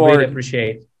very much. Really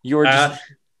appreciate. You're just...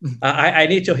 I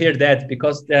need to hear that,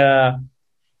 because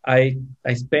I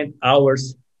spent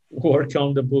hours working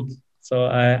on the book, so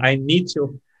I need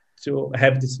to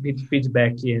have this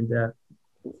feedback and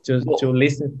to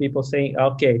listen to people saying,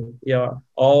 okay,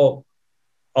 all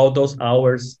those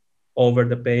hours over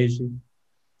the page,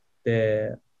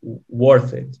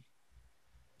 worth it.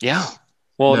 Yeah.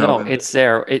 Well, no, it's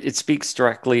there. It speaks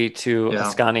directly to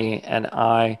Ascani and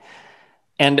I.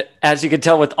 And as you can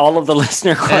tell with all of the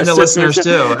listener questions. And the listeners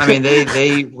too. I mean,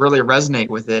 they really resonate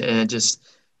with it. And it just,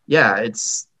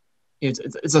 it's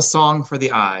a song for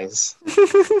the eyes.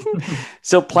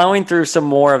 So plowing through some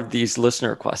more of these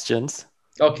listener questions.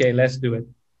 Okay, let's do it.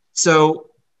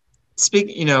 So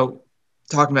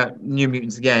talking about New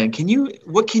Mutants again,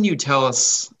 what can you tell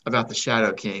us about the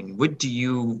Shadow King? What do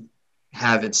you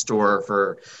have in store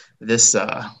for this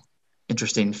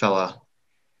interesting fella?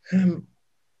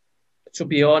 To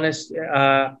be honest,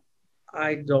 I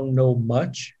don't know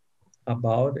much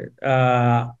about it.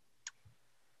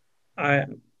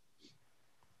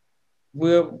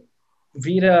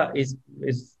 Vita is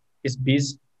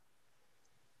busy.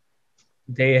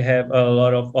 They have a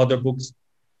lot of other books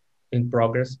in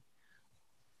progress,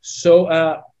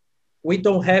 so we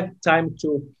don't have time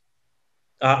to.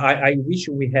 I wish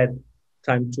we had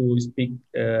time to speak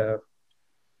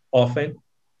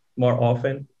more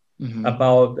often. Mm-hmm.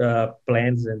 About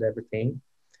plans and everything,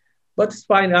 but it's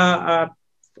fine.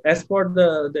 As for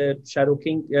the Shadow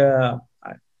King,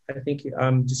 I think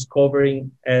I'm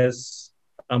discovering as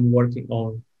I'm working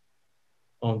on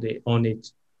it.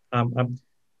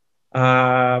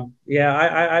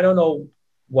 I don't know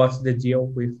what's the deal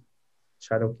with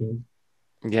Shadow King.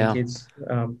 Yeah, it's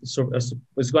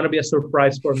going to be a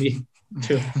surprise for me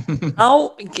too. How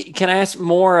can I ask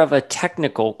more of a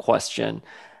technical question?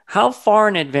 How far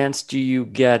in advance do you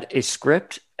get a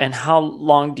script, and how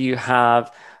long do you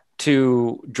have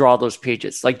to draw those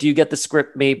pages? Like, do you get the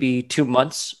script maybe 2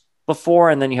 months before,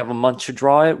 and then you have a month to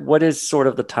draw it? What is sort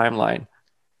of the timeline?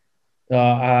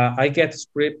 I get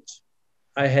script.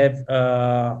 I have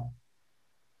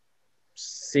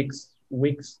 6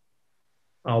 weeks,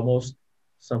 almost,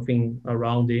 something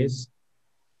around this.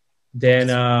 Then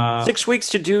 6 weeks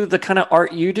to do the kind of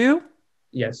art you do?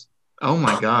 Yes. Oh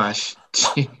my gosh.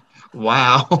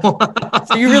 Wow.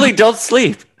 So you really don't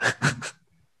sleep?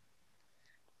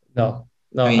 No.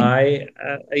 The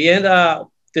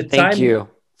Thank you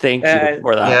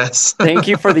for that. Yes. Thank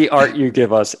you for the art you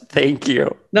give us. Thank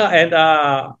you. No, and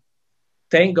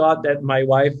thank God that my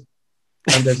wife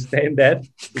understands that,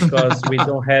 because we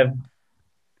don't have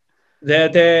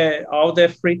all the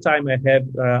free time I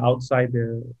have outside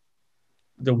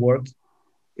the work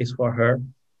is for her,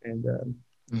 and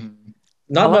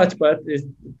not much, but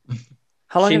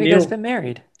how long have you guys been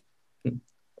married?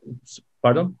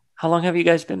 Pardon? How long have you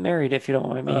guys been married, if you don't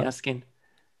mind me asking?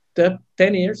 10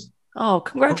 years. Oh,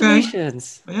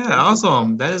 congratulations. Okay. Yeah,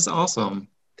 awesome. That is awesome.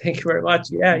 Thank you very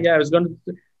much. Yeah, I was going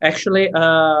to actually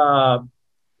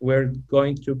we're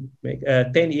going to make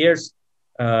 10 years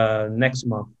next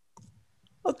month.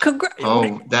 Oh,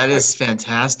 oh, that is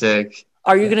fantastic.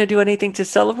 Are you going to do anything to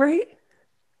celebrate?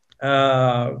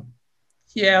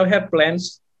 Yeah, we have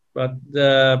plans, but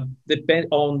depend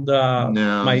on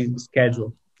my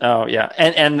schedule. Oh yeah,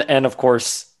 and of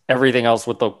course everything else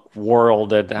with the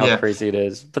world and how crazy it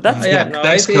is. But that's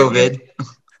thanks COVID.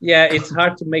 Yeah, it's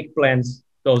hard to make plans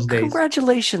those days.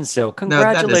 Congratulations, though.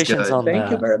 Congratulations on that.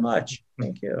 Thank you very much.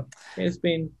 Thank you. It's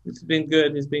been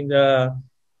good. It's been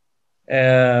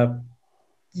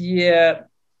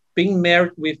being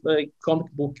married with a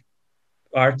comic book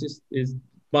artist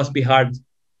must be hard.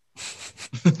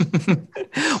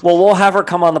 Well, we'll have her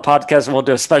come on the podcast and we'll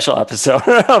do a special episode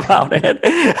about it.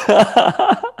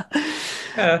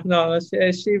 No,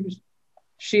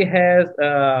 she has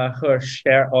her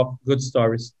share of good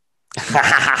stories.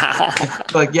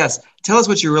 Like, yes, tell us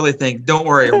what you really think. Don't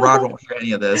worry, Rod won't hear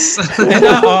any of this.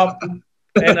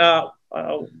 and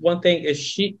one thing is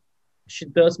she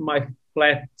does my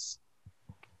flats.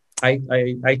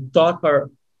 I taught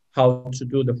her how to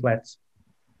do the flats.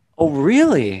 Oh,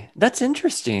 really? That's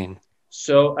interesting.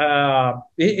 So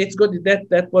it's good.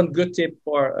 That one good tip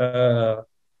for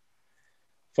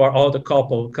all the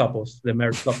couples, the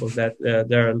married couples that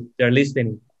they're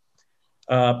listening.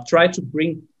 Try to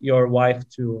bring your wife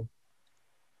to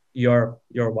your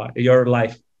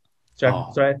life. Try,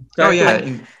 Oh. try, Oh try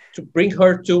yeah, to bring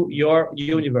her to your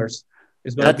universe.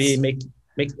 It's gonna be make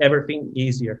everything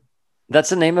easier. That's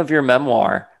the name of your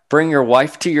memoir. Bring your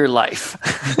wife to your life.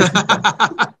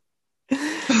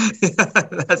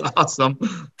 that's awesome.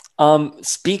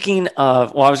 Speaking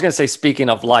of, well, I was going to say speaking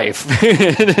of life,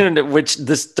 which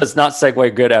this does not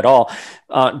segue good at all.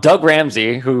 Doug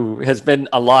Ramsey, who has been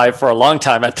alive for a long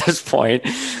time at this point,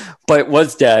 but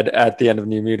was dead at the end of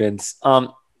New Mutants.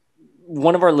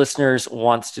 One of our listeners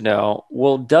wants to know,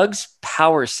 will Doug's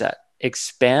power set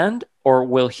expand or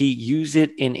will he use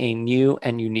it in a new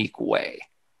and unique way?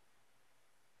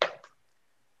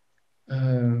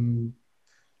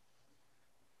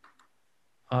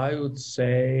 I would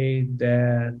say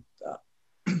that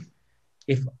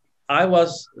if I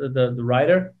was the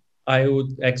writer, I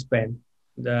would expand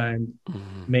and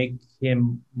make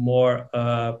him more.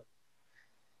 I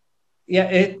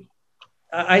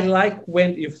like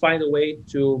when you find a way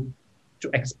to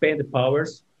expand the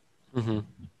powers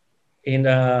in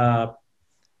a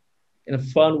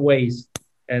fun ways,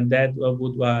 and that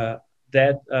would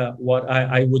what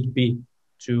I would be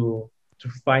to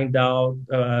find out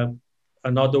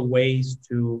another ways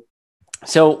to.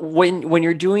 So when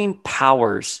you're doing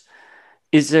powers,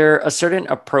 is there a certain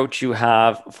approach you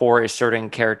have for a certain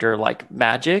character like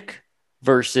Magic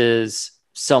versus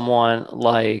someone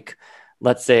like,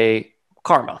 let's say,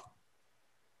 Karma?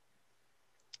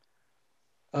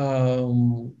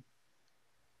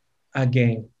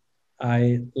 Again,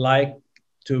 I like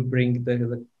to bring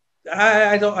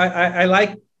I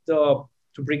like to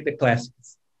bring the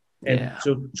classics and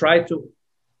to try to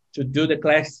do the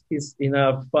classics in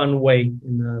a fun way,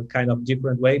 in a kind of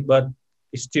different way, but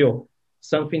still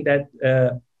something that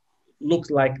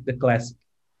looks like the classic.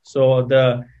 So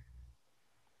the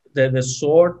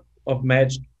sword of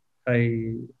magic,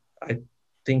 I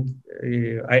think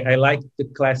I like the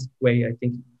classic way. I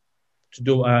think to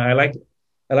do I like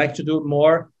to do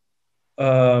more,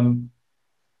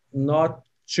 not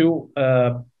too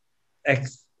how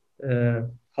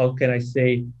can I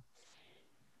say,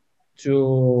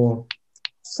 to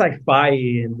sci-fi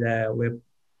and with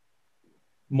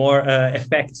more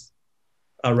effects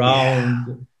around.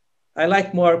 Yeah. I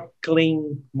like more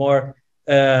clean, more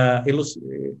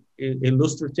illustrative.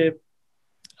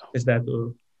 Is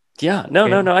that? Yeah. No.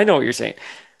 I know what you're saying.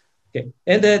 Okay,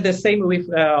 and the same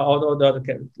with although the other,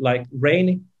 like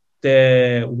Rain,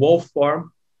 the wolf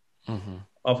form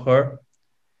of her.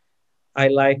 I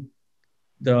like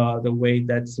the way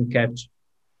that Syncap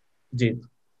did.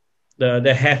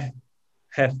 The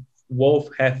half wolf,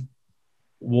 half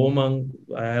woman.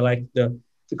 I like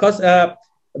because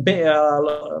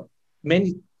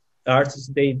many artists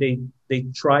they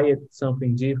try it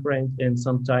something different, and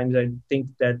sometimes I think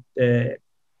that it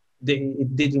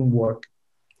didn't work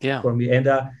for me. And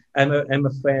I'm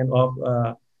a fan of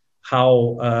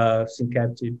how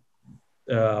Syncap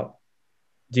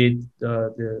did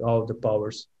all the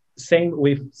powers. Same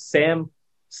with Sam.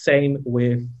 Same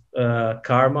with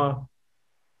Karma.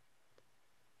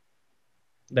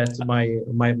 That's my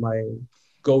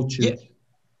go-to.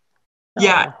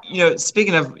 Yeah,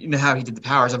 speaking of how he did the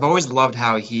powers, I've always loved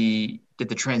how he did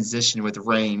the transition with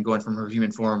Rain, going from her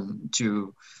human form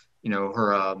to,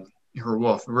 her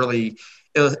wolf. Really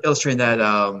illustrating that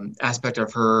aspect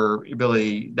of her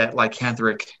ability, that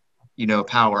lycanthropic,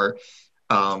 power,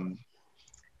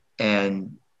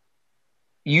 and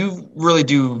you really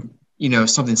do.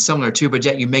 Something similar too, but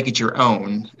yet you make it your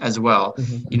own as well.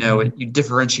 You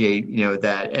differentiate,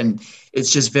 that, and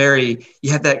it's just you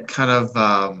have that kind of,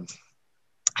 I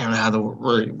don't know how the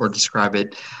word describe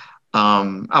it.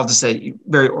 I'll just say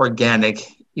very organic,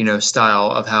 style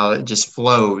of how it just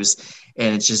flows,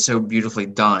 and it's just so beautifully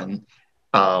done.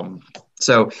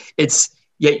 So it's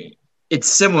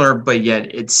similar, but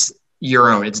yet it's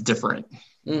your own. It's different.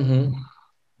 Mm-hmm.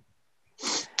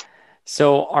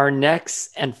 So our next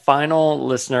and final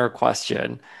listener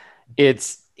question,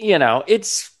 it's a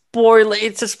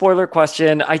spoiler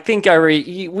question. I think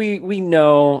we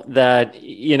know that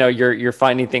you're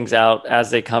finding things out as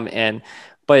they come in,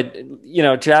 but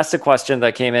to ask the question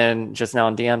that came in just now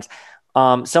in DMs,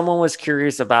 someone was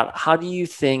curious about how do you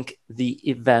think the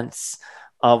events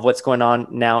of what's going on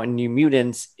now in New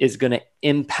Mutants is going to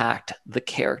impact the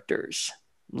characters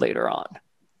later on.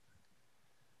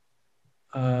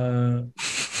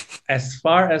 As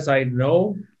far as I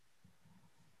know,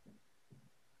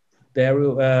 there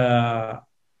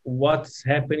what's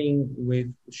happening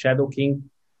with Shadow King.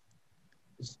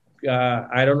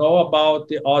 I don't know about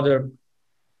the other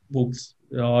books,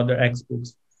 the other X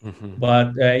books,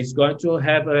 but it's going to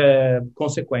have a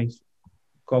consequence.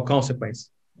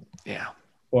 Yeah.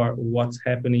 For what's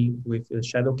happening with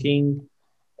Shadow King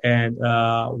and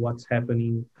what's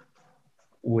happening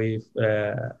with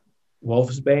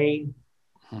Wolfsbane.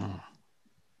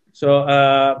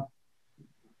 So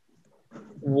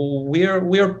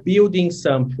we're building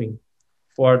something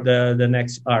for the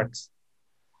next arcs.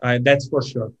 That's for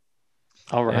sure.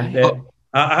 All right. And,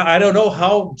 I don't know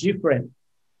how different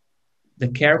the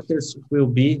characters will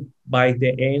be by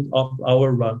the end of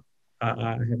our run.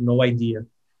 I have no idea,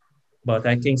 but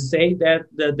I can say that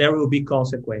there will be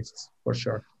consequences for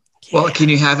sure. Well, can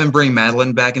you have him bring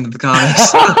Madeline back into the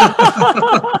comics?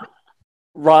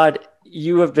 Rod,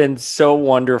 you have been so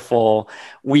wonderful.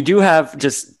 We do have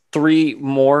just 3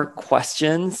 more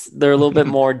questions. They're a little bit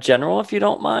more general, if you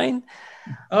don't mind.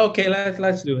 Okay,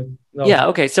 let's do it. No. Yeah,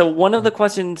 okay. So one of the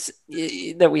questions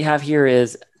that we have here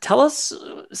is, tell us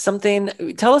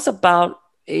about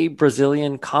a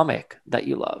Brazilian comic that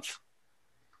you love.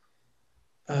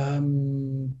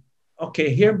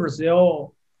 Okay, here in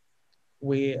Brazil,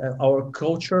 our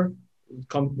culture,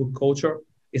 comic book culture,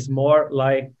 is more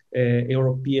like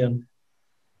European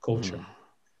culture.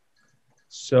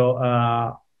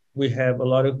 So we have a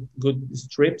lot of good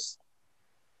strips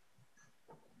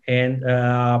and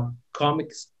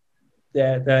comics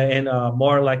that and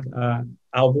more like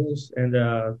albums and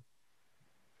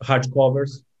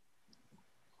hardcovers.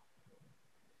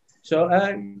 So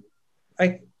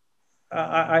I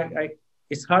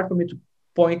it's hard for me to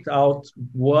point out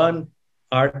one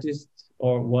artist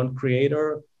or one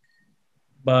creator,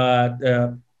 but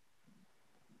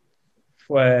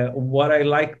for what I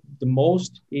like the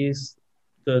most is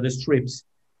the strips,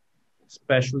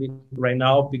 especially right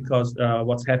now because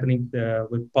what's happening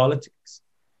with politics.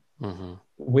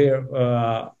 Where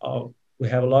we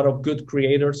have a lot of good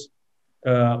creators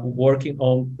working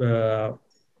on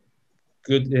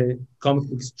good comic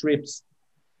book strips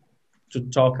to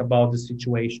talk about the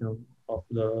situation of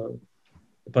the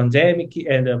pandemic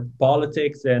and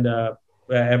politics and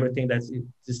everything that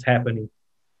is happening.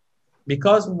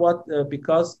 Because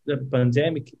the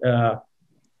pandemic,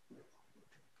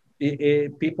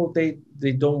 people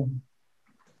they don't.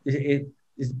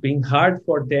 It's been hard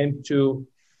for them to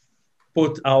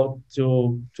put out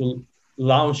to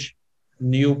launch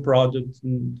new products.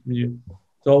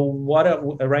 So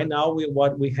right now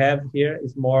what we have here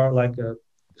is more like a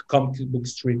comic book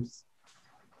strips.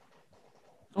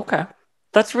 Okay,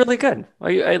 that's really good.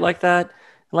 I like that.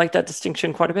 I like that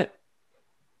distinction quite a bit.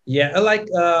 Yeah, I like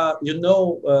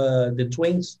the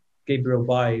twins, Gabriel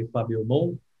by Fabio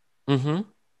Moon.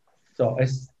 So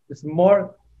it's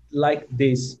more like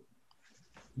this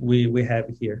we have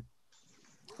here.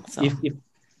 So. If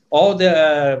all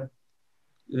the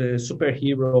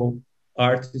superhero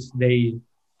artists they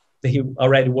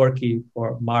already working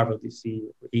for Marvel, DC,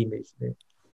 Image.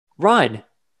 Rod,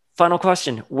 final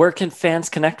question: where can fans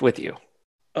connect with you?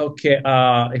 Okay,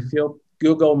 if you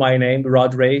Google my name,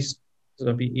 Rod Reis,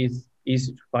 it'll be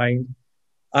easy to find.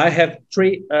 I have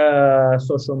 3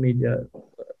 social media: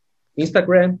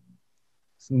 Instagram,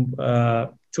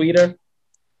 Twitter,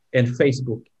 and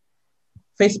Facebook.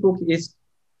 Facebook is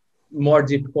more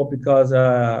difficult because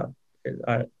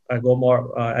I go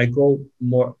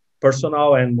more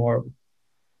personal and more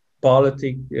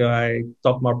politics. I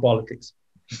talk more politics,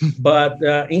 but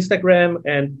Instagram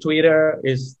and Twitter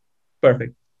is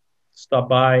perfect. Stop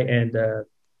by and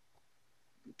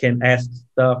can ask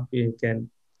stuff. You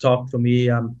can talk to me.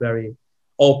 I'm very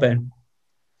open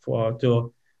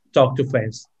to talk to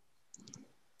fans.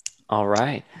 All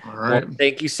right. Well,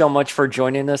 thank you so much for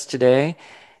joining us today.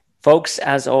 Folks,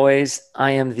 as always,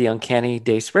 I am the Uncanny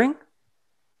Dayspring.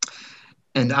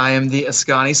 And I am the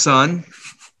Ascani Son.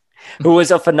 Who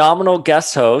is a phenomenal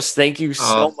guest host. Thank you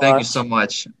so much. Thank you so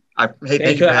much.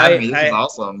 Thank you for having me. This is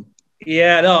awesome.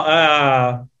 Yeah, no,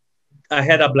 I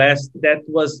had a blast. That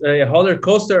was a roller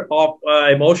coaster of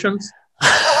emotions.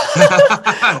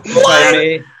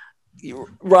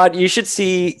 Rod, you should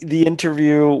see the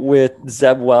interview with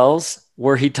Zeb Wells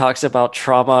where he talks about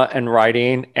trauma and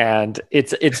writing, and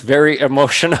it's very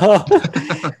emotional.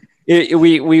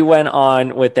 We went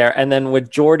on with there, and then with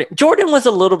Jordan was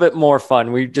a little bit more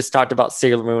fun. We just talked about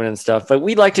Sailor Moon and stuff, but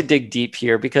we like to dig deep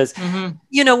here because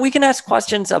we can ask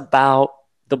questions about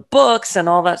the books and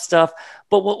all that stuff,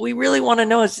 but what we really want to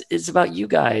know is about you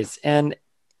guys. And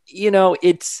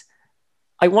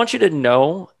I want you to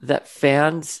know that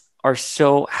fans are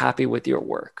so happy with your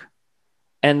work,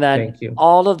 and that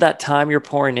all of that time you're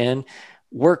pouring in,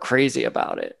 we're crazy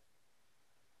about it.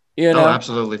 Oh,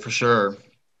 absolutely, for sure.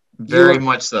 Very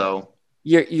much so.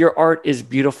 Your art is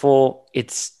beautiful.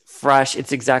 It's fresh.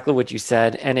 It's exactly what you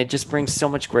said. And it just brings so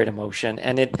much great emotion.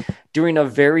 And it, during a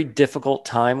very difficult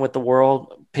time with the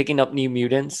world, picking up New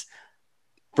Mutants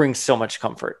brings so much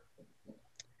comfort.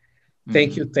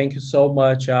 Thank you so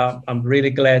much. I'm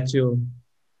really glad to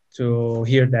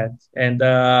hear that, and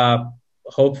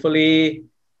hopefully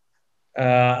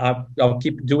I'll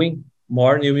keep doing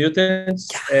more New Mutants.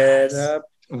 Yes. And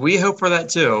we hope for that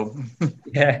too.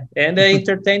 Yeah, and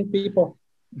entertain people.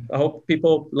 I hope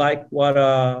people like what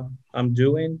I'm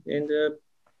doing,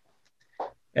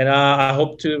 and I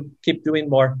hope to keep doing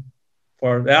more.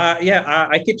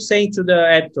 I keep saying to the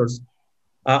editors,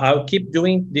 I'll keep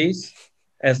doing this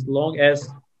as long as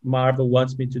Marvel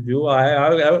wants me to do.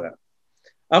 I'm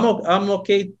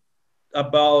okay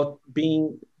about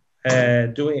being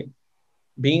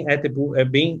being at the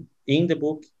book, being in the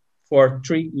book for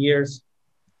 3 years,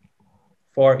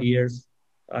 4 years.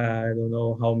 I don't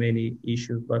know how many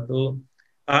issues, but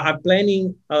I'm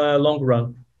planning a long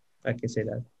run. I can say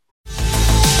that.